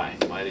 why?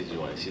 Why did you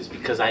want it? She says,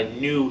 because I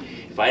knew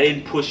if I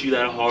didn't push you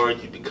that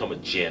hard, you'd become a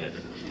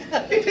janitor.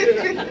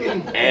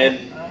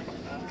 And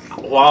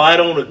while I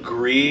don't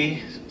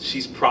agree,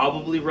 she's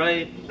probably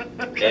right.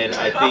 And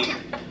I think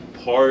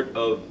part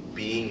of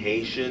being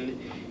Haitian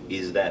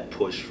is that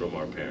push from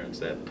our parents,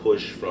 that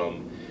push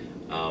from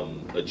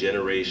a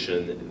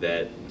generation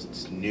that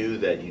knew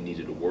that you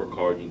needed to work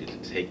hard, you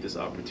needed to take this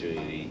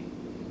opportunity.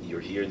 You're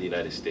here in the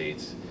United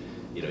States,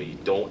 you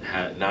don't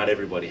have, not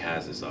everybody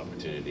has this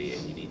opportunity,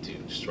 and you need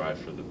to strive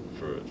for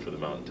the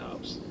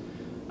mountaintops.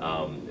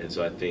 And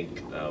so I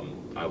think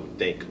I would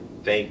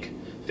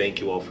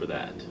thank you all for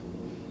that.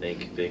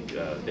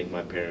 Thank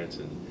my parents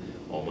and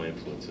all my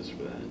influences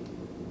for that.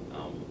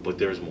 But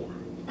there's more.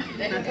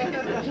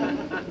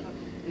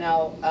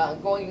 Now,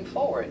 going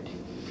forward,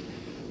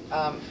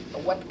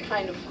 what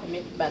kind of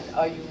commitment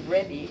are you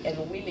ready and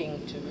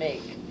willing to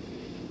make,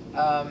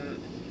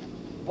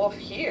 both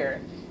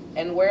here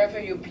and wherever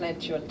you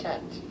plant your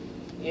tent?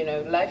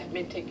 Life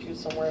may take you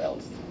somewhere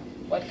else.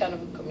 What kind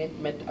of a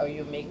commitment are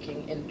you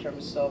making in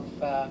terms of,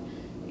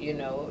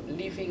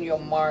 leaving your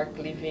mark,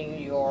 leaving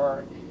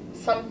your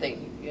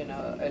something,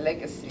 a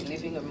legacy,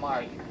 leaving a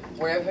mark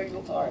wherever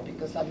you are?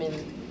 Because,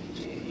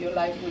 your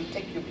life will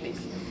take you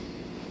places.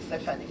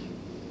 Stephanie?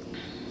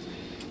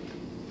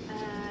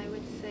 I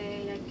would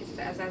say,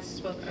 as I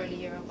spoke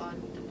earlier about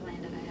the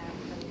plan that I have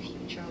for the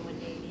future one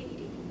day in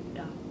Haiti,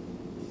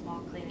 small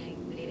clinic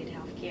related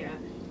healthcare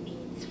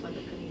needs for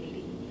the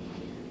community,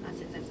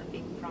 since that's a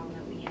big problem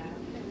that we have.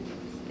 And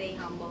stay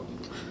humble.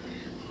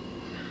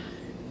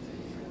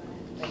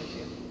 Thank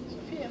you.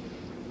 Sophia?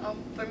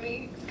 For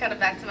me, it's kind of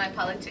back to my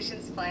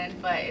politician's plan,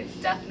 but it's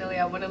definitely,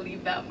 I want to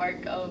leave that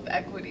mark of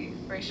equity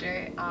for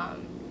sure.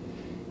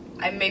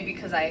 Maybe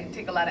because I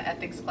take a lot of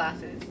ethics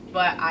classes,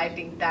 but I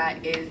think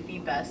that is the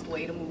best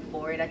way to move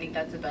forward. I think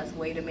that's the best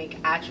way to make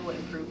actual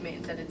improvement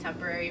instead of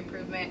temporary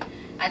improvement.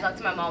 I talk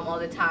to my mom all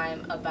the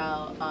time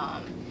about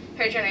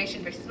her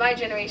generation versus my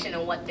generation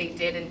and what they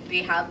did, and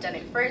they have done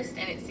it first,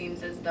 and it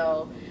seems as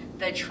though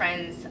the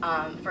trends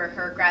for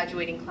her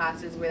graduating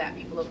classes were that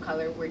people of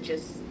color were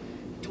just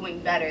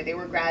doing better. They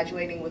were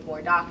graduating with more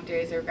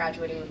doctors, they were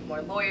graduating with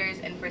more lawyers,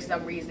 and for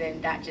some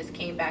reason that just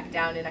came back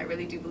down, and I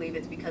really do believe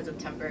it's because of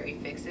temporary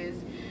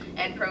fixes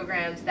and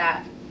programs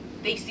that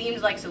they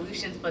seemed like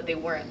solutions, but they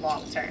weren't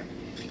long term.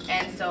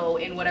 And so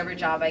in whatever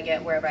job I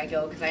get, wherever I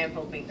go, because I am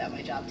hoping that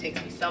my job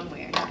takes me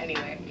somewhere,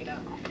 anywhere,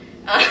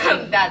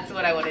 that's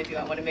what I want to do.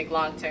 I want to make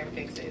long-term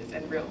fixes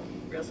and real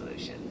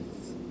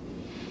solutions.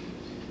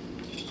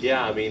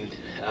 Yeah,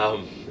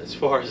 as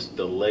far as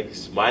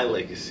my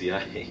legacy,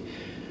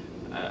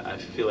 I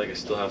feel like I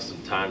still have some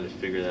time to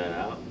figure that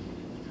out.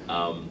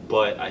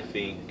 But I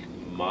think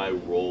my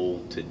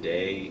role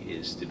today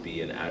is to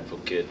be an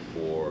advocate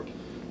for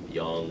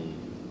young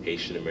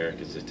Haitian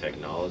Americans in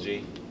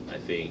technology. I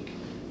think,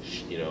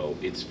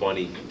 it's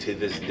funny, to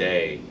this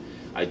day,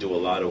 I do a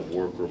lot of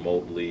work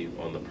remotely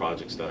on the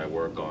projects that I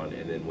work on,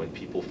 and then when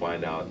people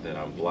find out that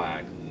I'm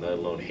black, let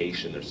alone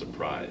Haitian, they're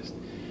surprised.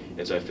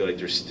 And so I feel like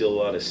there's still a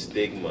lot of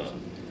stigma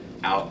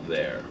out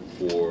there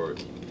for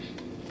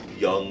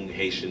young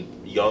Haitian,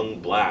 young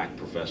black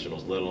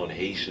professionals, let alone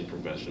Haitian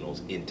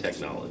professionals in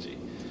technology.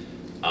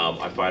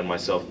 I find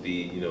myself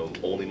the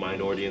only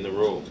minority in the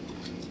room,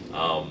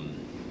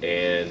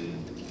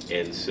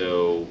 and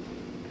so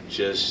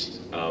just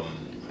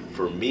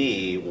for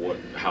me,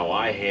 how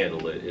I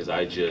handle it is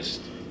I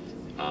just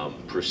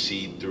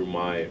proceed through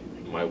my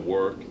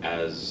work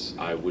as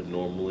I would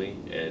normally,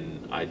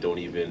 and I don't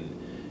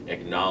even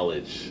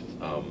acknowledge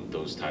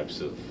those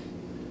types of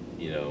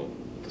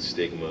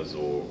stigmas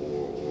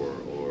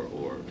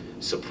or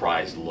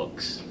surprised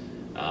looks.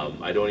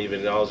 I don't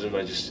even acknowledge them.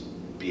 I just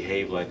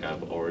behave like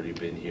I've already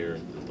been here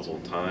the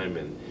whole time,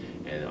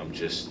 and I'm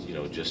just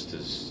just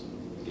as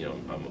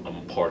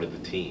I'm part of the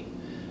team.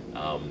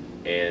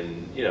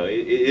 And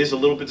it is a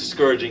little bit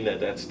discouraging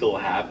that still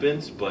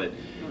happens, but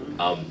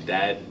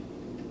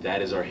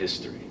that is our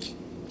history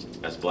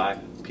as black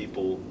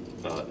people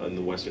in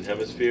the Western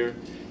Hemisphere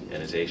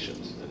and as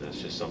Asians, and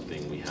that's just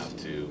something we have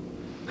to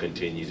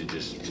continue to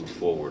just move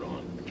forward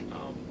on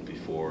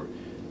before,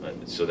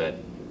 so that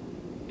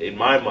in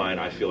my mind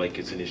I feel like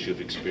it's an issue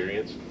of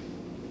experience.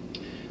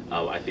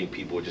 I think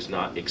people are just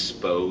not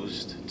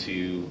exposed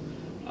to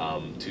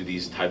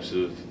these types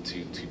of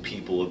to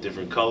people of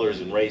different colors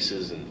and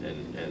races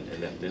and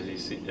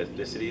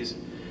ethnicities,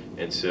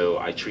 and so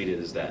I treat it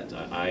as that.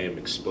 I am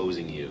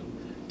exposing you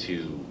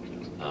to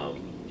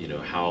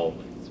how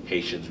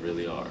Haitians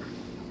really are.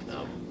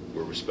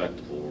 We're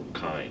respectable, we're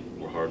kind,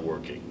 we're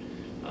hardworking.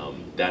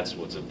 That's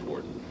what's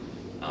important.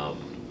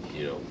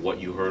 What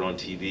you heard on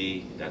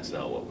TV, that's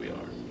not what we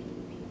are.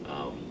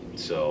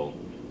 So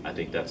I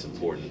think that's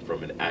important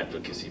from an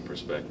advocacy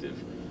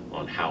perspective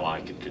on how I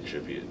can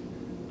contribute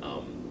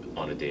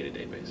on a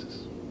day-to-day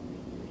basis.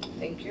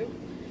 Thank you.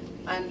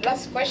 And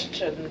last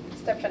question,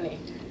 Stephanie.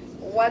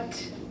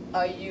 What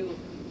are you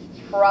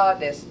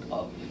proudest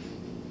of?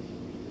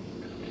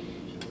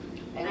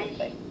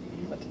 Anything?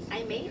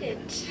 I made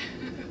it.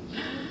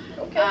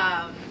 Okay.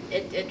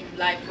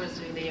 Life was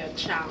really a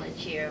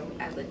challenge here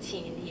as a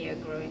teen here,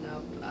 growing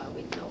up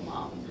with no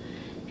mom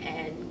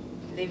and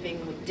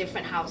living with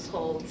different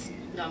households.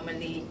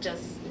 Normally,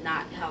 just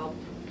not help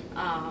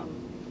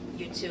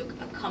you to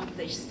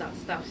accomplish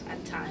stuff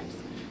at times.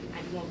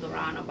 I've moved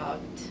around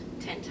about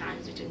 10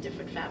 times between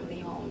different family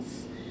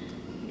homes,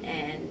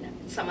 and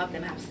some of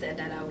them have said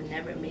that I would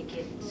never make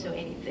it to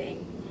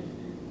anything.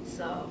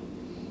 So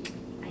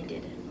I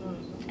did it.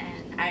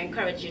 And I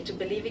encourage you to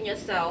believe in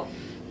yourself,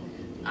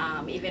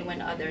 even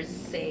when others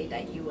say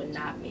that you will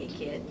not make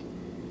it.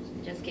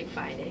 Just keep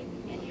fighting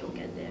and you'll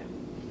get there.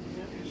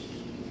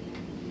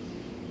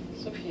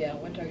 Sophia,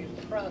 what are you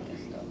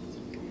proudest of?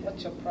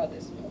 What's your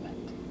proudest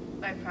moment?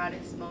 My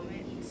proudest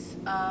moments.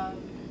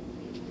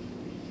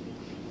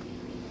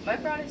 My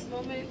proudest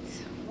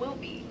moments will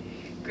be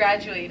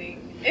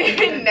graduating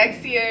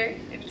next year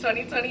in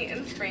 2020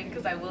 in spring,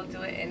 because I will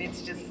do it, and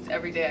it's just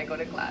every day I go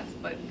to class.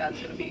 But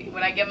that's gonna be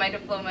when I get my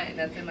diploma and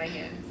that's in my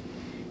hands.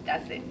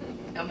 That's it.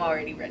 I'm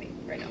already ready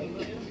right now.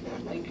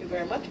 Thank you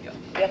very much.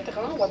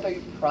 Bertrand, what are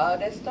you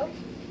proudest of?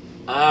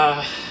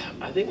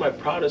 I think my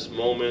proudest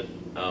moment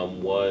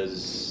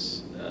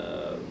was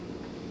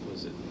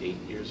it 8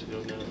 years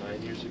ago now,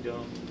 9 years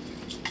ago?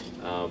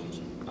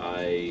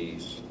 I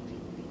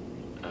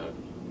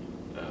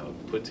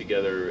put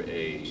together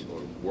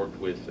or worked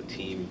with a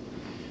team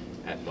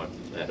at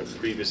a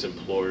previous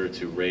employer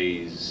to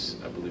raise,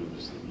 I believe it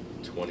was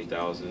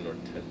 $20,000 or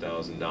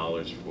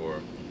 $10,000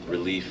 for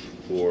relief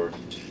for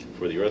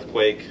the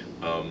earthquake,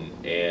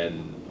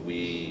 and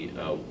we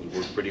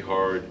worked pretty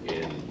hard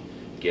in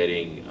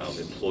getting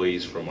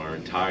employees from our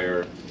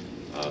entire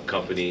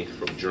company,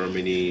 from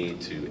Germany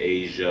to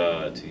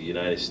Asia to the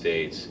United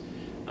States,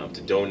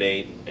 to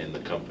donate, and the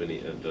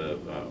company,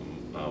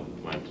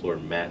 my employer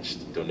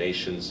matched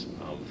donations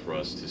for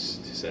us to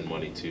send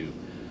money to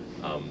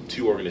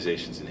two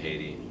organizations in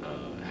Haiti,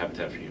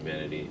 Habitat for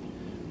Humanity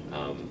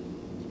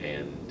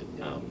and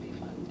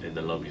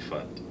the Lumbee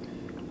Fund.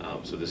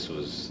 So this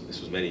was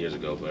many years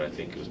ago, but I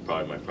think it was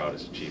probably my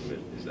proudest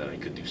achievement, is that I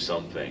could do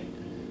something,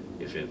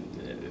 if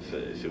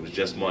it was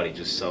just money,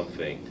 just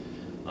something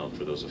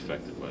for those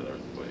affected by the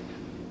earthquake.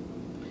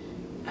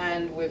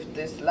 And with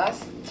this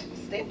last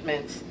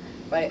statement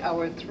by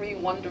our three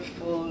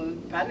wonderful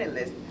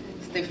panelists,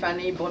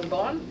 Stephanie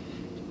Bonbon,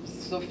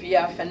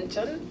 Sophia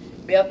Fenton,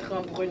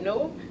 Bertrand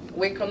Bruno,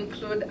 we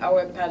conclude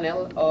our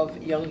panel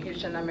of young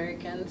Haitian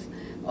Americans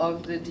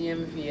of the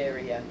DMV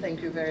area.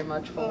 Thank you very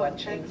much for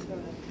watching.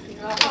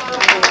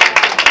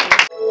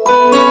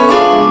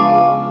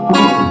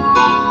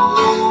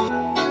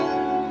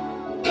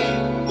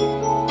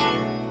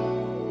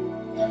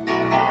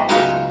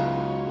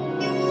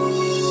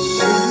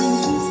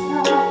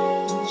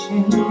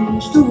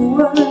 Change the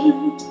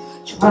world,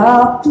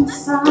 trapped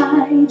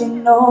inside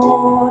an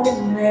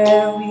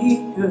ordinary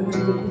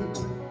girl.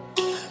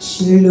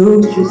 She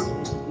looked just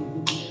like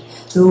me,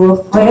 too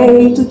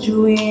afraid to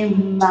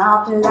dream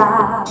out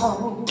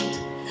loud.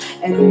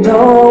 And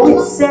though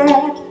it's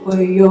sad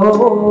for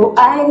your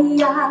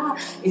idea,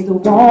 it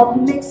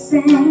won't make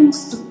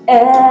sense to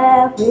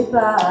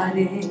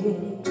everybody.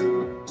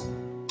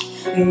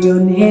 You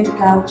need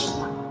couch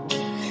now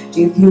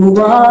if you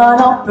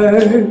wanna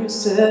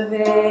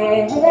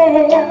persevere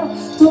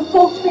to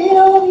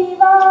fulfill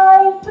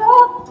divine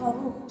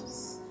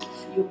purpose.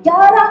 You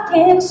gotta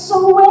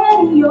answer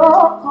when you're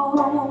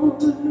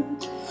called.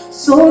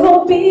 So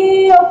don't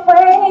be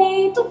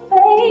afraid to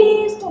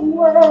face the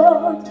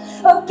world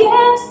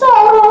against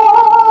all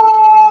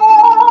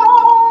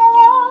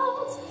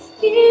odds.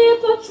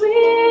 Keep the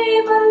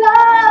dream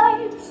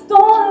alive,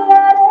 don't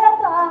let it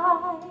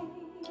die.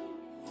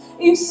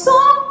 If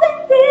something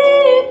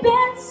deep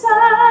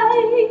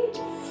inside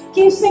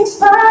keeps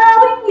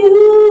inspiring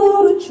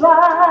you to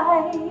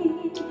try,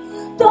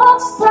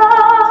 don't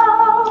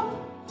stop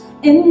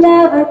and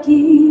never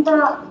give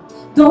up.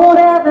 Don't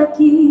ever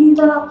give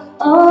up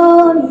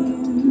on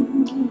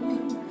you.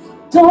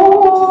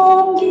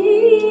 Don't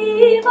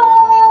give up.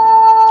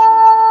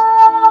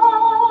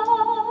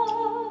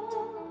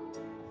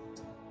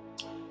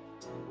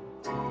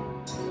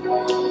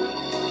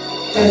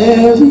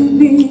 Every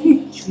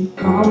victory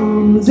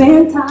comes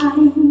in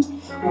time.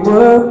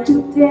 Work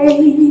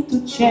today to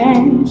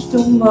change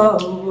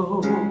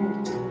tomorrow.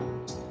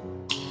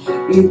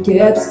 It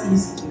gets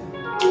easier.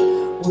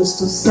 Who's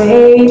to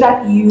say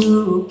that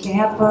you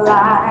can't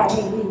fly?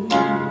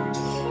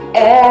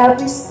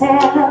 Every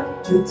step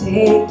you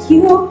take,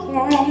 you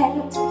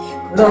get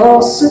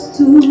closer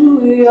to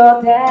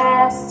your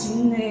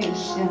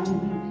destination.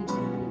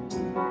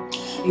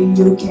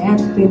 You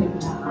can't feel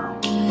it now,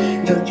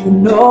 but you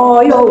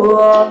know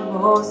you're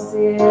almost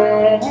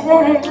there.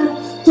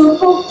 To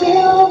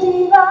fulfill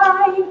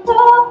divine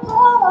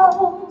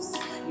purpose,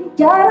 you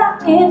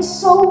gotta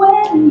answer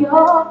when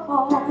you're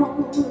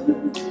called.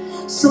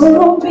 So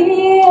don't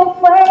be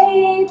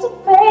afraid to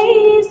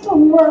face the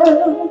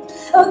world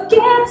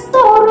against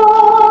all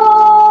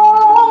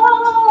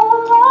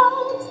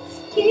odds.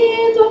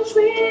 Keep the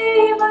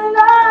dream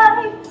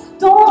alive,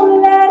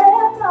 don't let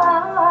it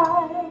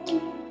die.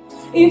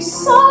 If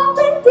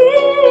something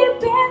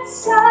deep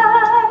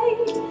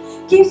inside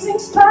keeps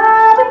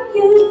inspiring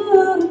you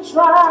to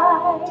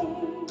try,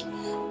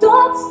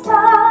 don't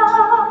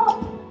stop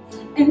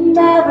and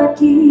never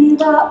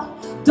give up.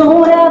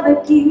 Don't ever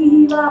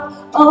give up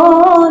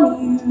on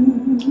you.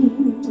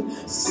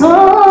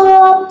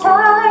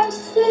 Sometimes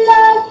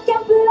life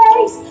can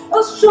place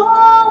a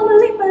strong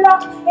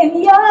block in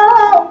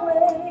your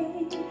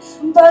way,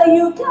 but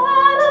you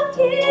gotta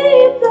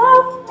keep the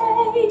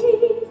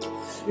faith,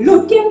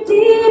 looking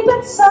deep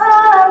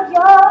inside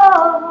your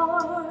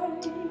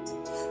heart,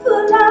 the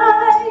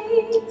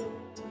light,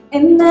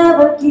 and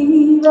never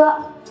give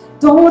up.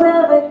 Don't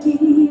ever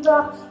give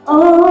up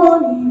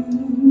on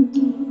you.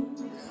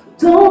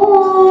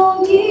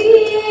 Don't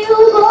give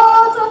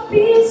all the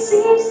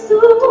pieces to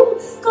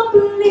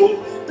complete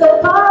the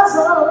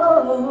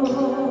puzzle.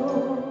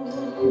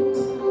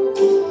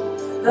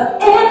 The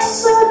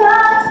answer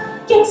that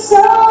can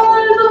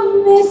solve a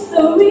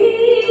mystery.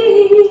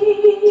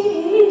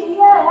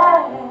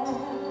 Yeah.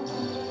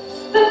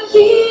 The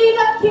key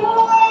that can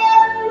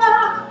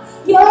unlock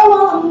your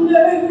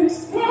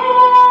understanding.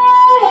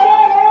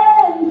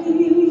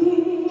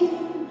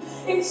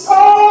 It's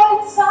all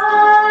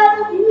inside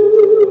of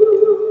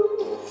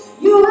you.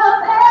 You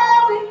have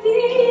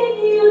everything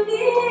you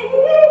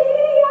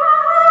need.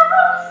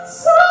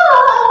 So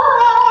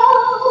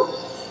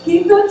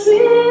keep the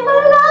dream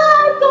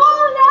alive,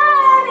 don't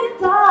let it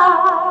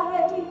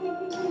die.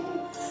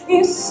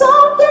 If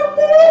something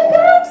deep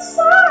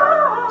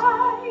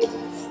inside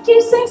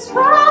keeps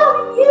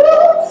inspiring you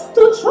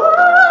to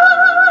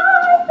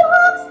try,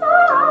 don't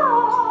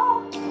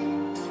stop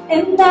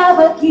and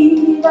never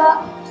give up.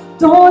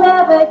 Don't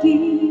ever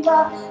give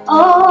up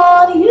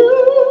on you.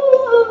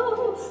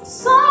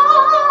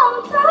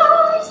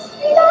 Sometimes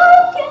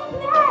life can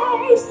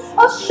place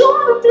a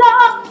short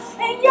block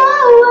in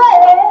your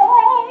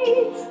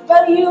way,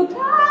 but you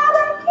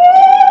gotta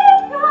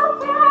keep your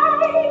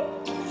faith,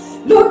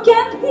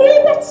 looking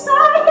deep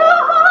inside your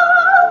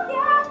heart,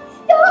 yeah,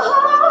 your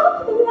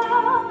heart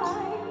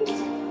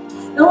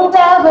light. Don't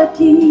ever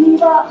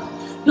give up.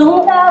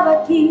 Don't ever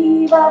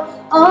give up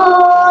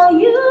on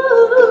you.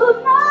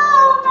 No,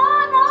 no,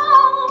 no,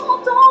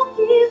 don't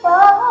give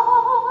up.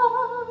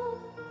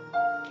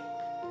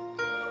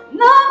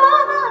 No, no.